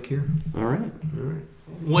Subway by The Cure. All right.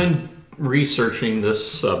 When researching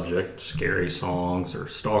this subject, scary songs or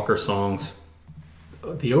stalker songs,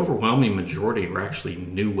 the overwhelming majority were actually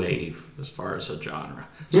new wave as far as a genre.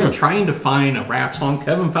 So trying to find a rap song,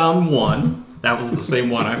 Kevin found one. That was the same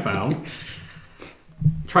one I found.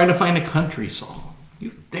 Trying to find a country song.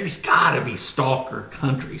 There's got to be stalker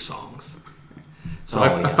country songs. So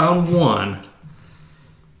I found one.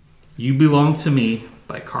 You Belong to Me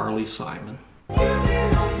by Carly Simon.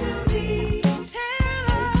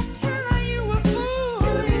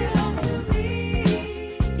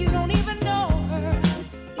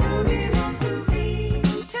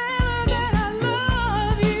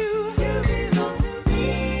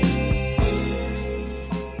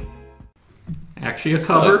 Actually a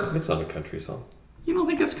cover. It's not a country song. You don't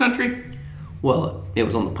think it's country? Well, it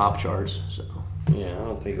was on the pop charts, so. Yeah, I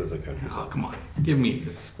don't think it was a country Oh, song. come on. Give me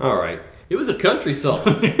this. All right. It was a country song.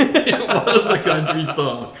 It was a country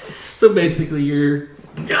song. So basically you're...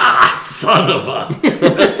 son of a...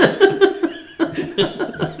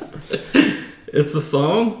 It's a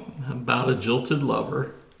song about a jilted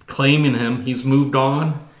lover claiming him. He's moved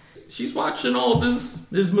on. She's watching all of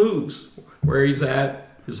his moves. Where he's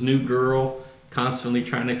at, his new girl, constantly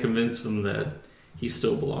trying to convince him that he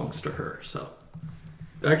still belongs to her. So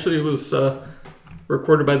actually it was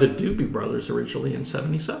recorded by the Doobie Brothers originally in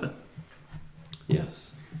 1977.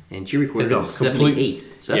 Yes. And she recorded in 1978.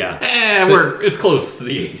 So it's close to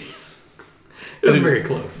the 80s. It's very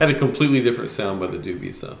close. Had a completely different sound by the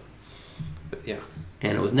Doobies, though. But yeah.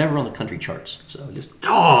 And it was never on the country charts. So just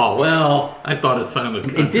I thought it sounded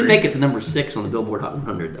country. It did make it to number 6 on the Billboard Hot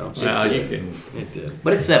 100, though. So it did.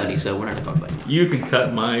 But it's 70, so we're not going to talk about it. You can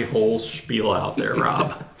cut my whole spiel out there,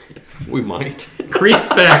 Rob. We might. Creep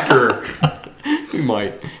Factor. We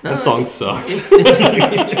might. That song sucks.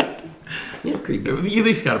 It's creepy. You at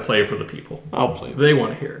least got to play it for the people. I'll play it. They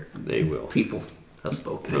want to hear it. They will. People. That's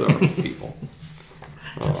spoken. For our people.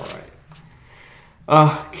 All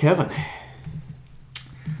right. Kevin.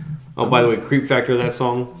 Oh, by the way, Creep Factor of that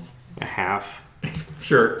song, a half.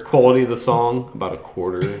 Sure. Quality of the song, about a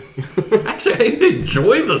quarter. Actually, I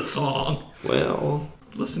enjoy the song. Well,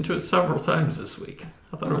 listened to it several times this week.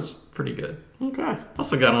 I thought it was pretty good. Okay.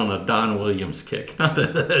 Also got on a Don Williams kick. Not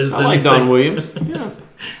that is I like Don Williams. Yeah.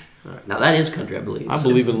 Right. Now that is country, I believe. I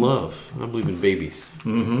believe in love. I believe in babies.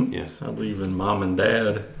 Mm-hmm. Yes. I believe in mom and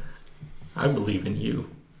dad. I believe in you.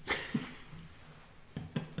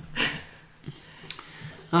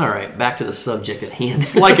 All right, back to the subject at hand.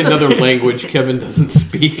 It's like another language Kevin doesn't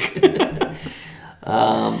speak.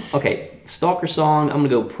 Okay, Stalker song. I'm going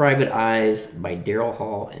to go Private Eyes by Daryl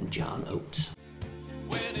Hall and John Oates.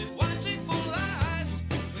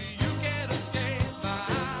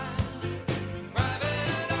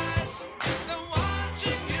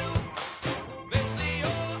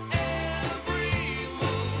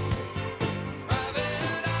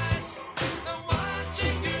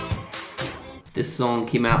 This song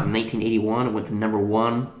came out in 1981. It went to number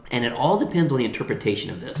 1. And it all depends on the interpretation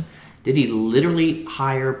of this. Did he literally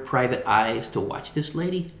hire private eyes to watch this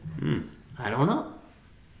lady? I don't know.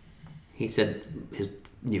 He said his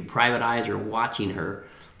private eyes are watching her.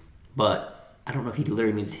 But I don't know if he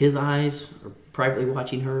literally means his eyes are privately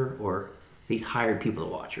watching her or if he's hired people to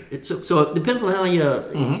watch her. So it depends on how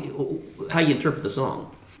you interpret the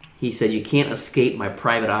song. He said, "You can't escape my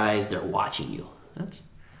private eyes. They're watching you." That's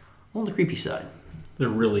on the creepy side. They're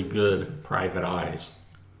really good private eyes.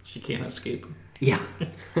 She can't escape them. Yeah.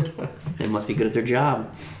 They must be good at their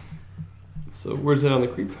job. So where's it on the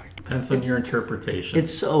Creep Factor? Depends on your interpretation.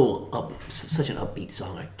 It's such an upbeat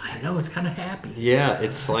song. I know, it's kind of happy. Yeah,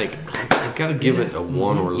 it's like, I've got to give it a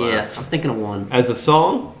 1 or less. Yes, I'm thinking a 1. As a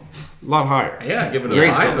song, a lot higher. Yeah, give it a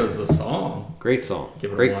Great 5 song. as a song. Great song.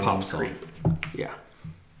 Give it Great a 1 pop on song. Creep. Yeah.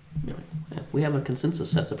 We have a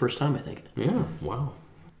consensus. That's the first time, I think. Yeah, wow.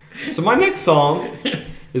 So my next song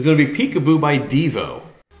is going to be Peekaboo by Devo.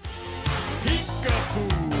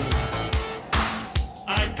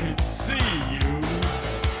 I can see you,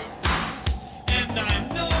 and I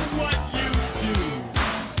know what you do.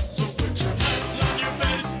 So put your hands on your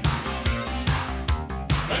face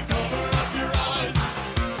and cover up your eyes.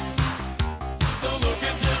 Don't look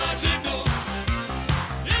until I signal.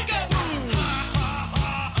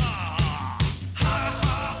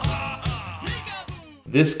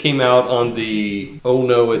 This came out on the Oh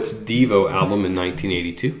No It's Devo album in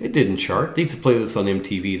 1982. It didn't chart. They used to play this on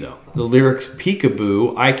MTV though. The lyrics,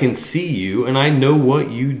 "Peekaboo, I can see you and I know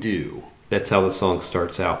what you do." That's how the song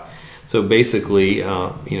starts out. So basically,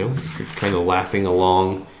 you're kind of laughing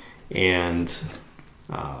along and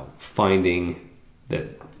finding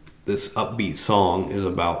that this upbeat song is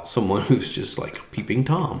about someone who's just like a peeping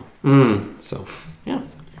Tom. So, yeah.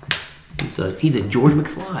 He's a George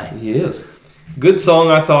McFly. He is. Good song,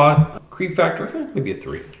 I thought. Creep Factor, maybe a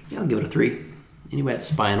 3. Yeah, I'll give it a 3. Anybody that's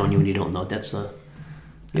spying on you when you don't know, that's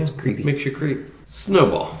creepy. Makes you creep.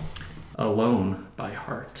 Snowball. Alone by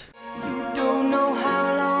Heart. You don't know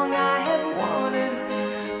how long I have wanted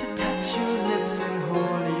to touch your lips and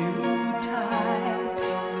hold you tight.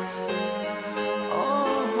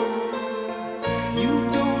 Oh, you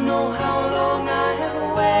don't know how long I have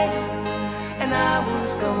waited, and I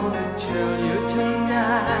was gonna tell you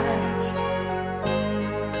tonight.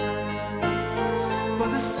 But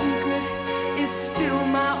the secret is still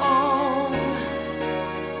my own,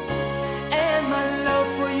 and my love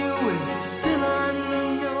for you is still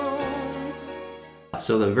unknown.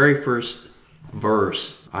 So the very first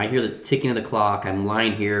verse, I hear the ticking of the clock. I'm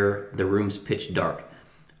lying here. The room's pitch dark.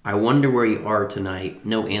 I wonder where you are tonight.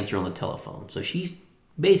 No answer on the telephone. So she's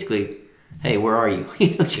basically, hey, where are you?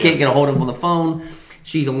 She can't get a hold of him on the phone.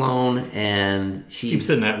 She's alone, and she keeps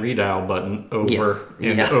hitting that redial button over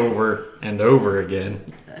and over again.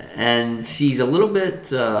 And she's a little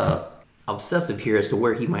bit obsessive here as to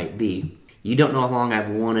where he might be. You don't know how long I've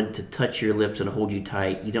wanted to touch your lips and hold you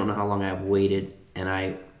tight. You don't know how long I've waited, and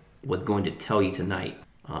I was going to tell you tonight.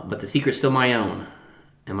 But the secret's still my own,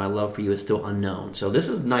 and my love for you is still unknown. So this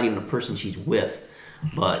is not even a person she's with,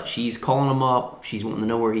 but she's calling him up. She's wanting to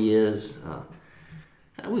know where he is.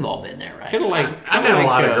 We've all been there, right? Kind of like I've had a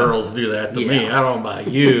lot of girls do that to me. I don't know about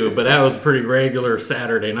you, but that was pretty regular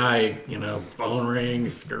Saturday night. Phone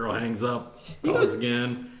rings, girl hangs up, calls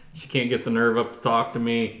again. She can't get the nerve up to talk to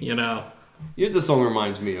me. You know what the song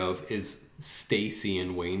reminds me of is Stacy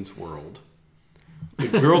in Wayne's World.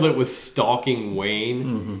 The girl that was stalking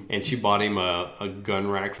Wayne, and she bought him a gun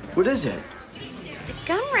rack. What is it? It's a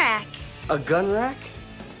gun rack. A gun rack?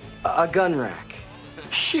 A gun rack.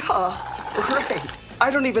 Yeah, right. I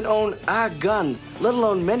don't even own a gun, let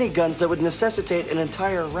alone many guns that would necessitate an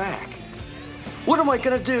entire rack. What am I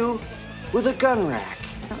gonna do with a gun rack?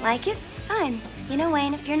 Don't like it? Fine. You know,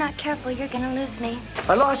 Wayne, if you're not careful, you're gonna lose me.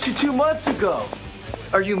 I lost you 2 months ago.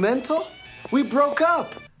 Are you mental? We broke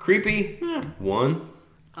up. Creepy. 1.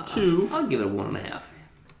 2. I'll give it a 1.5. I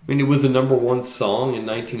mean, it was a #1 song in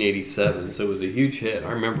 1987, so it was a huge hit.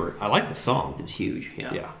 I remember it. I like the song. It was huge, yeah.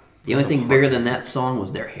 The Yeah. only thing bigger than that song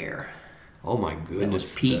was their hair. Oh my goodness. It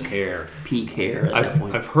was peak hair. Peak hair at that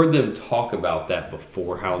point. I've heard them talk about that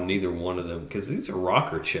before, how neither one of them, because these are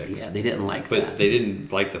rocker chicks. Yeah, they didn't like but that. they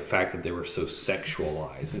didn't like the fact that they were so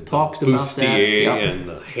sexualized. And Talks about that. And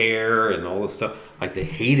the hair and all this stuff. Like, they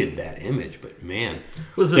hated that image, but man.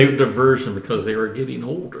 Was it a diversion because they were getting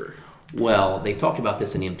older? Well, they talked about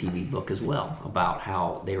this in the MTV book as well, about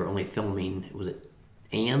how they were only filming, was it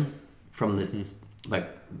Anne? From the,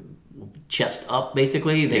 chest up,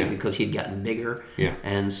 basically, because she'd gotten bigger. Yeah.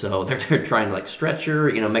 And so they're trying to, stretch her,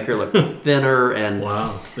 make her look thinner. And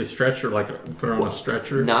wow. They stretch her, put her on a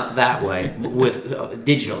stretcher? Not that way, with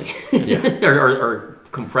digitally. Yeah. or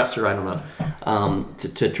compress her, I don't know,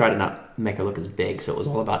 to try to not make her look as big. So it was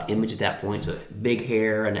all about image at that point. So big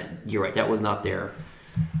hair, and you're right, that was not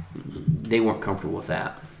they weren't comfortable with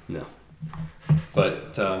that. No.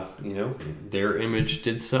 But, their image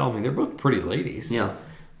did sell. I mean, they're both pretty ladies. Yeah.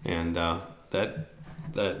 And that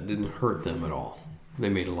didn't hurt them at all. They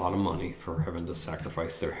made a lot of money for having to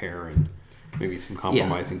sacrifice their hair and maybe some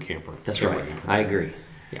compromising camper. That's right. I agree.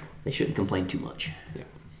 Yeah. They shouldn't complain too much. Yeah.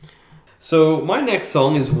 So my next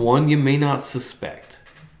song is one you may not suspect.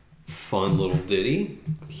 Fun little ditty.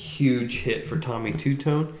 Huge hit for Tommy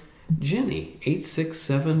Two-Tone. Jenny,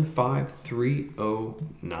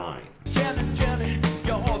 8675309. Jenny, you're the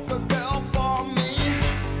girl for me.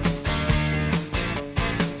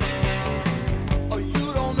 Oh,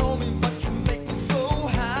 you don't know me, but you make me so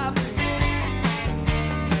happy.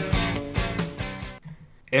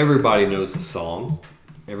 Everybody knows the song.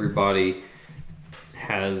 Everybody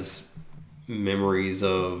has memories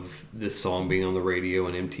of this song being on the radio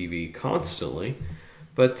and MTV constantly.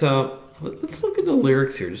 But let's look at the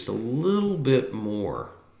lyrics here just a little bit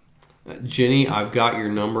more. Jenny, I've got your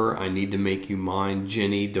number. I need to make you mine.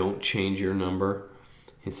 Jenny, don't change your number.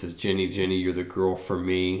 It says, Jenny, Jenny, you're the girl for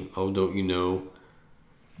me. Oh, don't you know?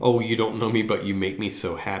 Oh, you don't know me, but you make me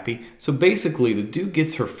so happy. So basically, the dude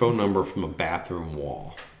gets her phone number from a bathroom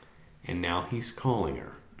wall. And now he's calling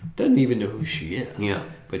her. Doesn't even know who she is. Yeah.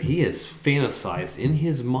 But he has fantasized in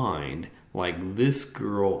his mind like this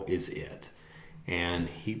girl is it. And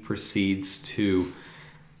he proceeds to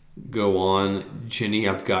go on, Jenny,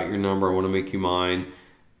 I've got your number. I want to make you mine.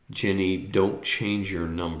 Jenny, don't change your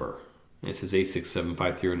number. And it says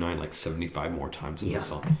 8675309 like 75 more times in the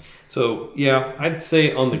song. So, yeah, I'd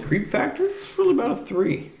say on the creep factor, it's really about a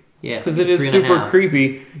 3. Yeah. Because it is super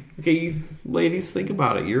creepy. Okay, you ladies, think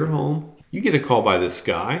about it. You're at home. You get a call by this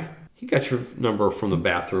guy. He got your number from the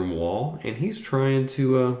bathroom wall, and he's trying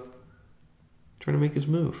to make his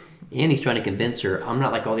move. And he's trying to convince her, I'm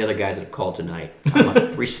not like all the other guys that have called tonight. I'm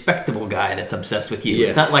a respectable guy that's obsessed with you.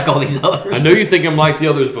 Yes. Not like all these others. I know you think I'm like the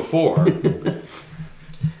others before.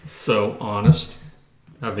 So, honest,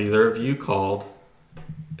 have either of you called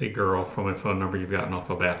a girl from a phone number you've gotten off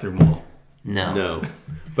a bathroom wall? No.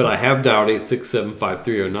 But I have dialed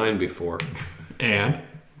 8675309 before. And?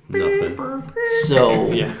 Nothing. So,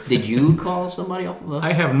 did you call somebody off of a...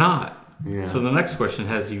 I have not. Yeah. So the next question,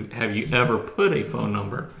 have you ever put a phone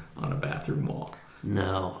number on a bathroom wall?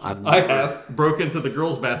 No. I have. Broke into the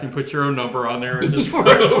girl's bathroom, put your own number on there, and just for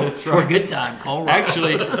a good time. Call Rob.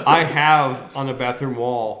 Actually, I have on a bathroom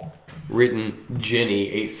wall written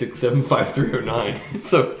Jenny 8675309.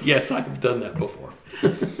 So yes, I've done that before.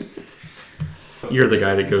 You're the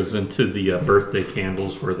guy that goes into the birthday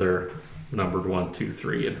candles where they're numbered 1, 2,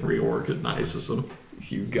 3 and reorganizes them.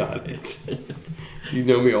 You got it. You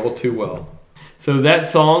know me all too well. So that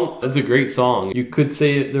song is a great song. You could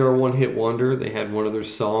say they're a one-hit wonder. They had one other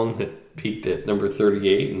song that peaked at number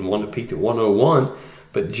 38 and one that peaked at 101.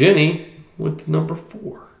 But Jenny went to number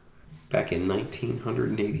 4. back in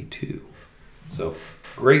 1982. So,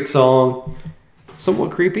 great song.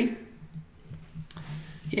 Somewhat creepy.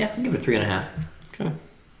 Yeah, I'll give it a 3.5. Okay.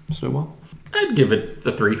 Snowball? I'd give it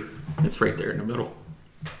a 3. It's right there in the middle.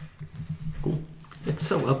 Cool. It's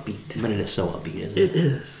so upbeat. But it is so upbeat, isn't it? It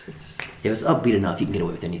is. If it's upbeat enough, you can get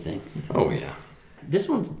away with anything. Oh, yeah. This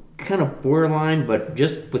one's kind of borderline, but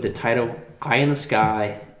just with the title, Eye in the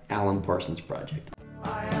Sky, Alan Parsons Project.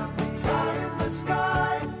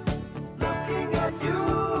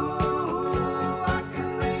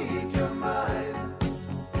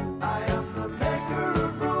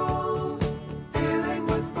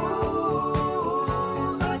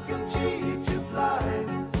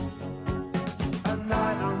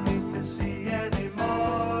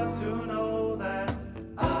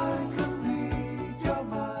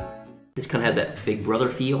 This kind of has that Big Brother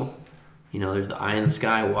feel. You know, there's the eye in the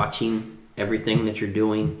sky watching everything that you're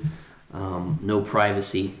doing. No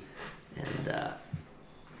privacy. And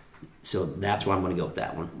so that's why I'm going to go with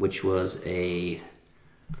that one, which was a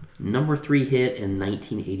number 3 hit in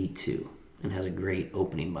 1982 and has a great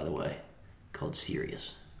opening, by the way, called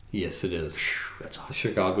Sirius. Yes, it is. That's awesome. The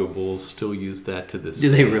Chicago Bulls still use that to this day.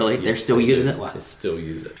 Do they really? Yes, They're still using it? Wow. They still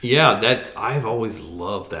use it. Yeah, I've always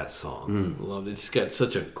loved that song. Loved it. It's got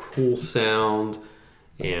such a cool sound,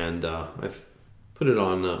 and I've put it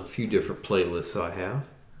on a few different playlists I have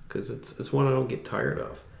because it's one I don't get tired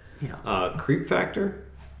of. Yeah. Creep factor,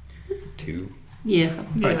 2. Yeah,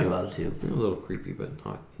 I'd probably do about it 2. A little creepy, but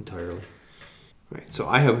not entirely. All right, so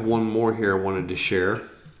I have one more here I wanted to share.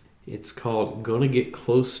 It's called Gonna Get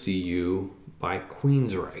Close to You by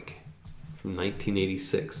Queensryche from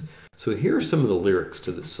 1986. So here are some of the lyrics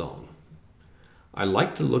to this song. I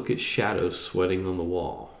like to look at shadows sweating on the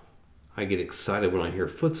wall. I get excited when I hear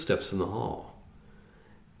footsteps in the hall.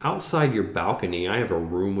 Outside your balcony, I have a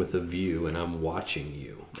room with a view and I'm watching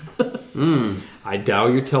you. I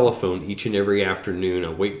dial your telephone each and every afternoon. I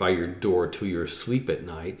wait by your door till you're asleep at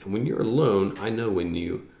night. And when you're alone, I know when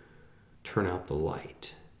you turn out the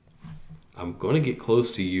light. I'm going to get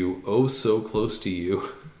close to you, oh so close to you.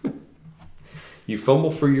 You fumble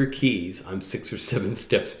for your keys. I'm 6 or 7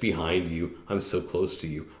 steps behind you. I'm so close to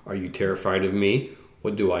you. Are you terrified of me?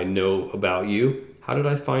 What do I know about you? How did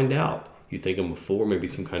I find out? You think I'm a fool, maybe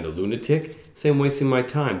some kind of lunatic? Say I'm wasting my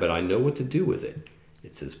time, but I know what to do with it.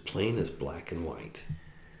 It's as plain as black and white.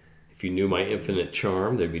 If you knew my infinite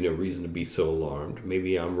charm, there'd be no reason to be so alarmed.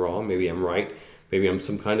 Maybe I'm wrong, maybe I'm right, maybe I'm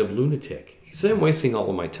some kind of lunatic. You say I'm wasting all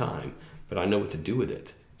of my time, but I know what to do with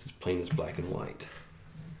it. It's as plain as black and white.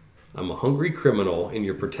 I'm a hungry criminal, and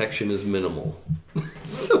your protection is minimal.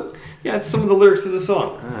 So, yeah, it's some of the lyrics to the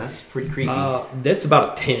song. That's pretty creepy. That's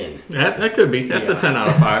about a 10. That could be. That's a 10 out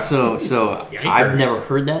of 5. So I've never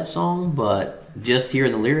heard that song, but just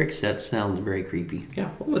hearing the lyrics, that sounds very creepy.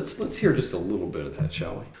 Yeah, well, let's hear just a little bit of that,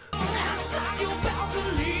 shall we? Outside your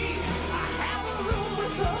balcony, I have a room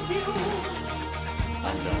with a view,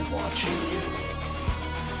 and I'm watching you.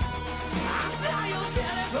 I dial your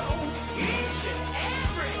telephone each and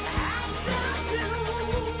every afternoon.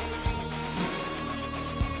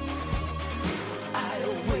 I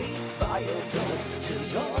wait by your door till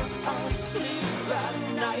you're asleep at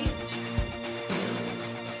night.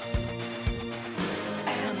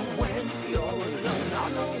 And when you're alone, I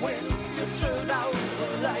know when you turn out the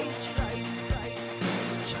light.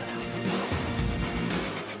 Turn out the light.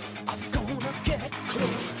 I'm gonna get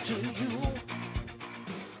close to you.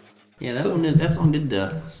 Yeah, that song did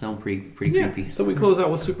sound pretty creepy. So we close out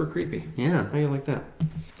with Super Creepy. Yeah. How you like that?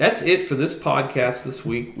 That's it for this podcast this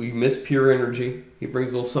week. We miss Pure Energy. He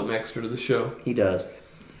brings a little something extra to the show. He does.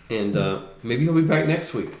 And maybe he'll be back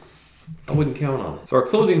next week. I wouldn't count on it. So our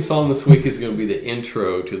closing song this week is going to be the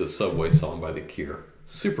intro to the Subway song by The Cure.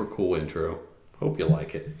 Super cool intro. Hope you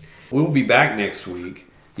like it. We'll be back next week.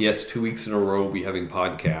 Yes, 2 weeks in a row we'll be having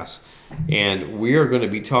podcasts. And we are going to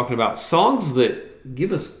be talking about songs that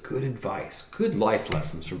give us good advice, good life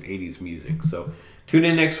lessons from 80s music. So tune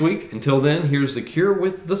in next week. Until then, here's The Cure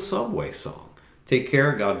with the Subway song. Take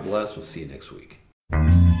care. God bless. We'll see you next week.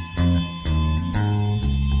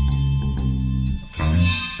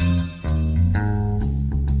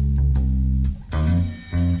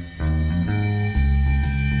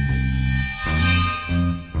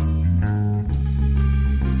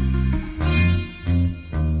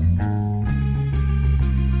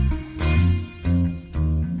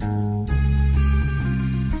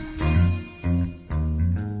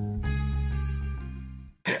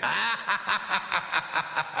 Ha ha ha ha ha!